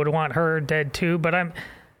devil would want her dead too. But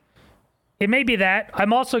it may be that.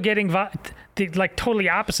 I'm also getting the like totally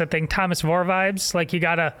opposite thing. Thomas More vibes. Like you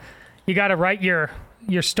gotta write your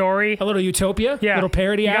story. A little utopia. Yeah. A little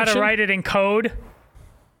parody action. You gotta write it in code.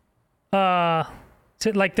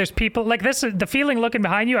 Like there's people like this is the feeling looking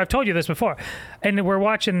behind you. I've told you this before, and we're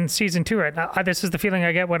watching season 2 right now. This is the feeling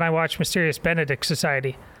I get when I watch Mysterious Benedict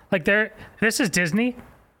Society. Like this is Disney.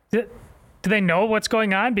 Do they know what's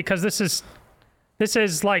going on? Because this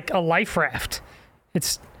is like a life raft.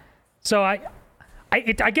 It's so I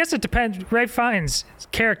guess it depends. Ray Fiennes'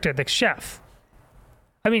 character, the chef.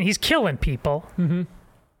 I mean, he's killing people. Mm-hmm.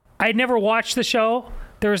 I never watched the show.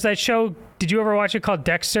 There was that show. Did you ever watch it called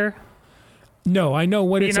Dexter? No, I know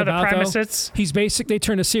what it's about, the premises? Though. He's they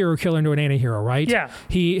turned a serial killer into an antihero, right? Yeah.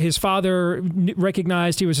 His father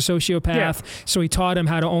recognized he was a sociopath, so he taught him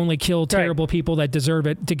how to only kill terrible people that deserve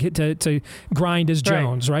it to get to grind his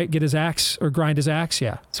Jones, right? Get his axe or grind his axe,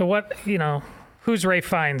 yeah. So what, who's Ray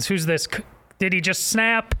Fiennes? Who's this? Did he just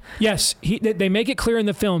snap? Yes, they make it clear in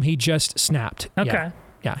the film he just snapped. Okay.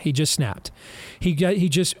 Yeah, he just snapped. He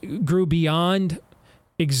just grew beyond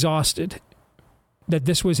exhausted that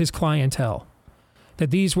this was his clientele. That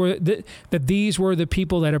these were the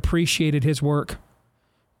people that appreciated his work.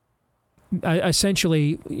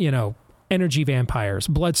 Essentially, energy vampires,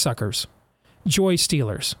 bloodsuckers, joy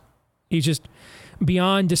stealers. He's just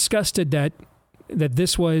beyond disgusted that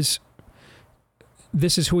this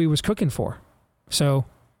is who he was cooking for. So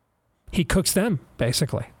he cooks them,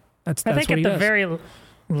 basically. That's I think what he does. At the very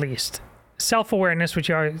least, self-awareness, which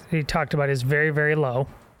you already talked about, is very, very low.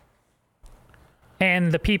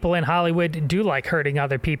 And the people in Hollywood do like hurting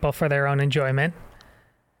other people for their own enjoyment.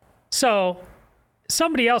 So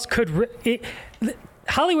somebody else could...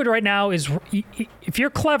 Hollywood right now is... If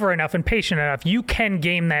you're clever enough and patient enough, you can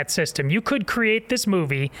game that system. You could create this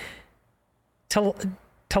movie to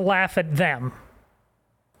laugh at them.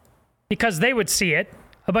 Because they would see it.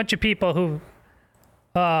 A bunch of people who...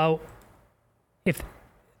 if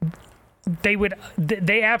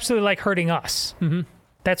they absolutely like hurting us. Mm-hmm.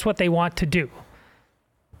 That's what they want to do.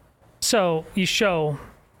 So you show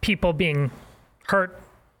people being hurt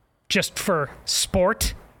just for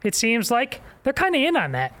sport, it seems like. They're kind of in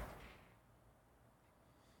on that.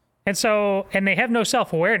 And they have no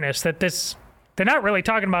self-awareness that they're not really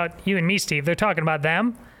talking about you and me, Steve. They're talking about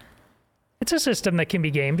them. It's a system that can be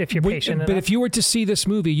gamed if you're patient enough. But if you were to see this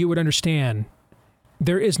movie, you would understand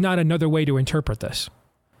there is not another way to interpret this.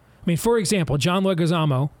 I mean, for example, John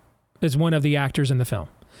Leguizamo is one of the actors in the film.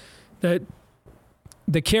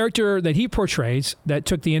 The character that he portrays that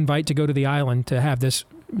took the invite to go to the island to have this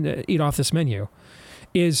eat off this menu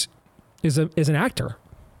is an actor.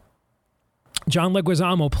 John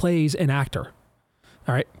Leguizamo plays an actor.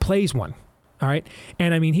 All right, plays one. All right,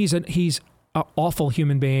 and I mean he's an awful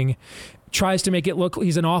human being. Tries to make it look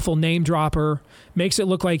he's an awful name dropper. Makes it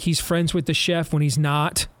look like he's friends with the chef when he's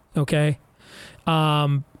not. Okay.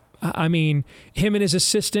 I mean, him and his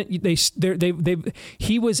assistant, she's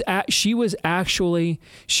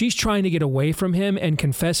trying to get away from him and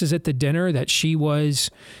confesses at the dinner that she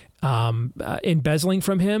was embezzling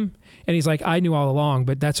from him. And he's like, I knew all along,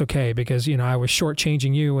 but that's okay because, I was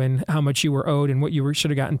shortchanging you and how much you were owed and what you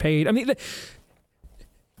should have gotten paid. I mean,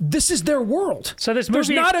 this is their world. So there's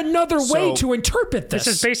not another way to interpret this.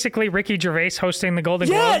 This is basically Ricky Gervais hosting the Golden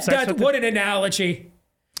Globes. Yeah, what an analogy.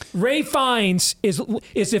 Ray Fiennes is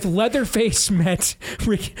if Leatherface met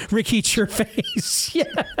Ricky Gervais.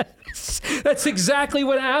 Yes, that's exactly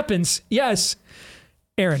what happens. Yes,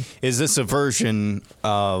 Aaron. Is this a version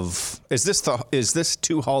of? Is this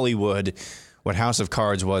to Hollywood what House of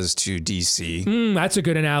Cards was to DC? That's a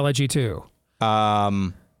good analogy too.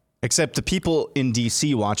 Except the people in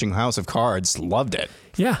DC watching House of Cards loved it.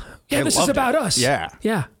 Yeah. This is about us.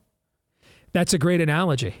 Yeah. That's a great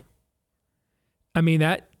analogy. I mean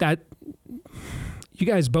that you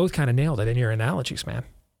guys both kind of nailed it in your analogies, man.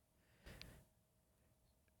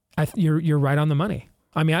 You're right on the money.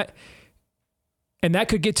 I mean, and that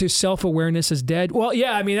could get to self-awareness is dead. Well,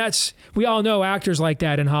 yeah, I mean we all know actors like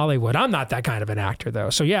that in Hollywood. I'm not that kind of an actor though.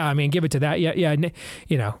 So yeah, I mean, give it to that. Yeah,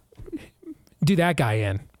 do that guy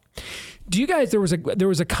in. Do you guys? There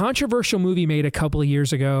was a controversial movie made a couple of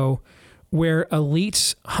years ago where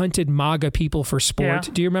elites hunted MAGA people for sport.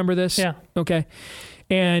 Yeah. Do you remember this? Yeah. Okay.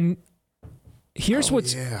 And here's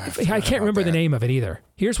I can't remember the name of it either.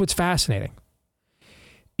 Here's what's fascinating.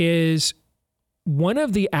 Is one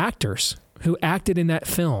of the actors who acted in that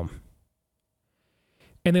film,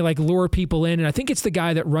 and they lure people in, and I think it's the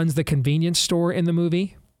guy that runs the convenience store in the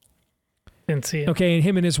movie. Didn't see it. Okay, and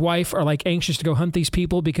him and his wife are anxious to go hunt these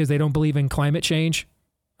people because they don't believe in climate change.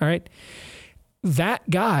 All right. That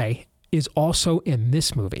guy is also in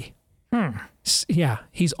this movie. Yeah,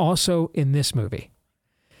 he's also in this movie.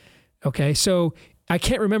 Okay, so I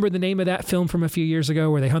can't remember the name of that film from a few years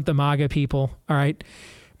ago where they hunt the MAGA people. All right,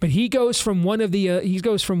 but he goes from one of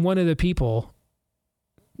the people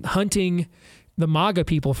hunting the MAGA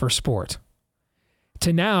people for sport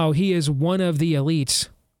to now he is one of the elites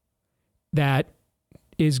that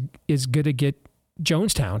is going to get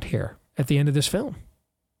Jonestown here at the end of this film.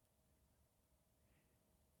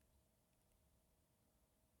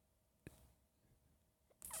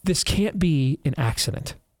 This can't be an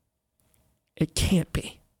accident. It can't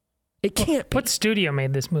be. It can't be. What studio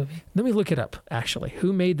made this movie? Let me look it up, actually.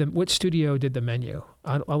 Who made them? What studio did the menu?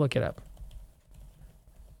 I'll look it up.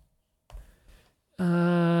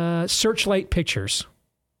 Searchlight Pictures.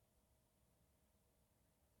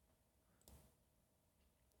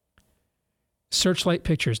 Searchlight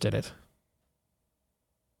Pictures did it.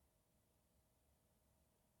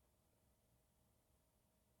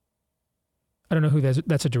 I don't know who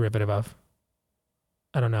that's a derivative of.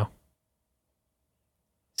 I don't know.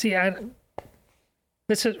 See, you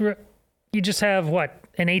just have an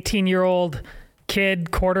 18-year-old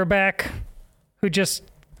kid quarterback who just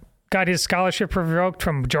got his scholarship revoked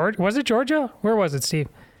from Georgia. Was it Georgia? Where was it, Steve?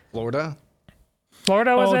 Florida.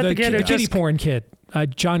 Florida was that the kid? Kiddie porn kid.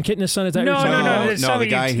 John Kitna's son, is that? No, the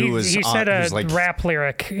guy who was he said a rap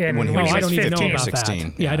lyric when he was I don't even know 15 or about 16.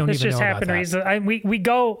 That. Yeah, I don't this even know about that. This just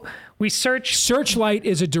happened. We search. Searchlight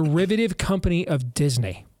is a derivative company of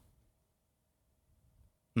Disney.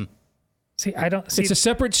 See, I don't see. It's a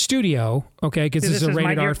separate studio, okay, because this is a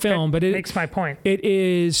rated R film, but it makes my point. It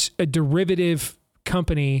is a derivative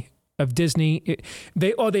company of Disney.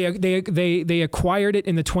 They acquired it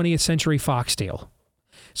in the 20th Century Fox deal.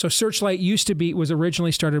 So Searchlight was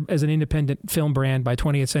originally started as an independent film brand by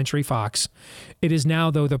 20th Century Fox. It is now,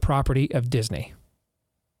 though, the property of Disney.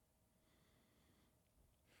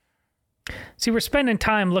 See, we're spending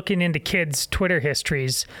time looking into kids' Twitter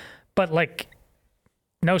histories, but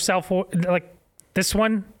no this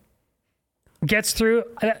one gets through.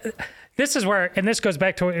 This is where, and this goes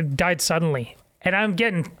back to it died suddenly. And I'm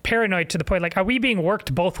getting paranoid to the point, are we being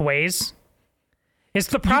worked both ways? Is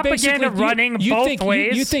the propaganda running both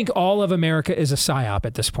ways? You think all of America is a psyop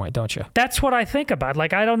at this point, don't you? That's what I think about.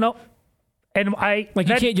 I don't know. And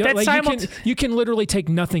you can literally take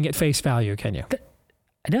nothing at face value, can you?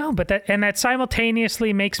 No, but that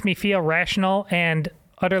simultaneously makes me feel rational and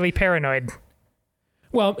utterly paranoid.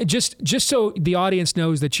 Well, just so the audience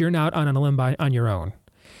knows that you're not on a limb on your own,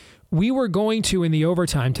 we were going to, in the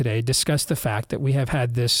overtime today, discuss the fact that we have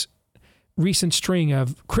had this recent string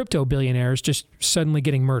of crypto billionaires just suddenly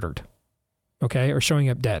getting murdered, okay, or showing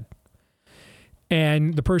up dead.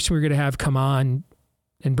 And the person we were going to have come on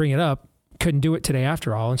and bring it up couldn't do it today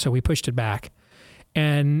after all, and so we pushed it back.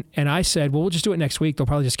 And I said, well, we'll just do it next week. They'll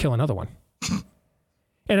probably just kill another one.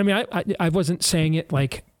 And I mean, I wasn't saying it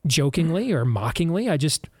jokingly or mockingly. I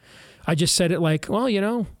just said it like, well,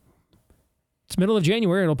 it's middle of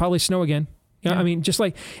January. It'll probably snow again. Yeah. I mean, just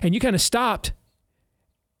like, and you kind of stopped.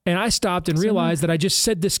 And I stopped and realized that I just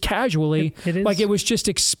said this casually, it is, like it was just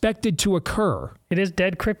expected to occur. It is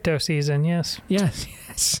dead crypto season, yes.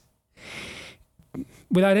 Yes.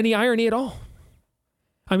 Without any irony at all.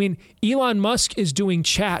 I mean, Elon Musk is doing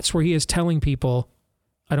chats where he is telling people,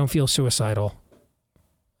 I don't feel suicidal.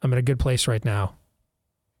 I'm in a good place right now.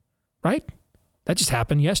 Right? That just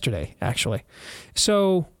happened yesterday, actually.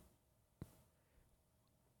 So,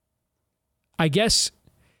 I guess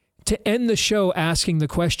to end the show asking the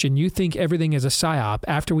question, you think everything is a psyop,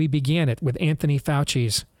 after we began it with Anthony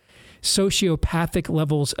Fauci's sociopathic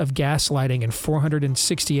levels of gaslighting and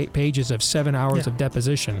 468 pages of 7 hours of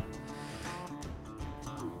deposition.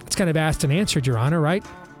 It's kind of asked and answered, Your Honor, right?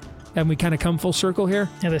 Haven't we kind of come full circle here?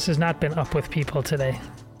 Yeah, this has not been up with people today.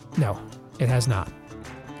 No, it has not.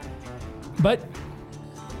 But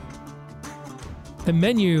the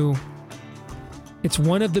menu, it's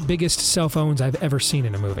one of the biggest cell phones I've ever seen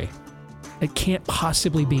in a movie. It can't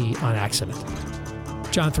possibly be on accident.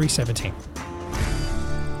 John 3:17.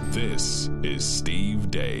 This is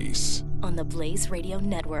Steve Deace on the Blaze Radio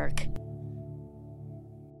Network.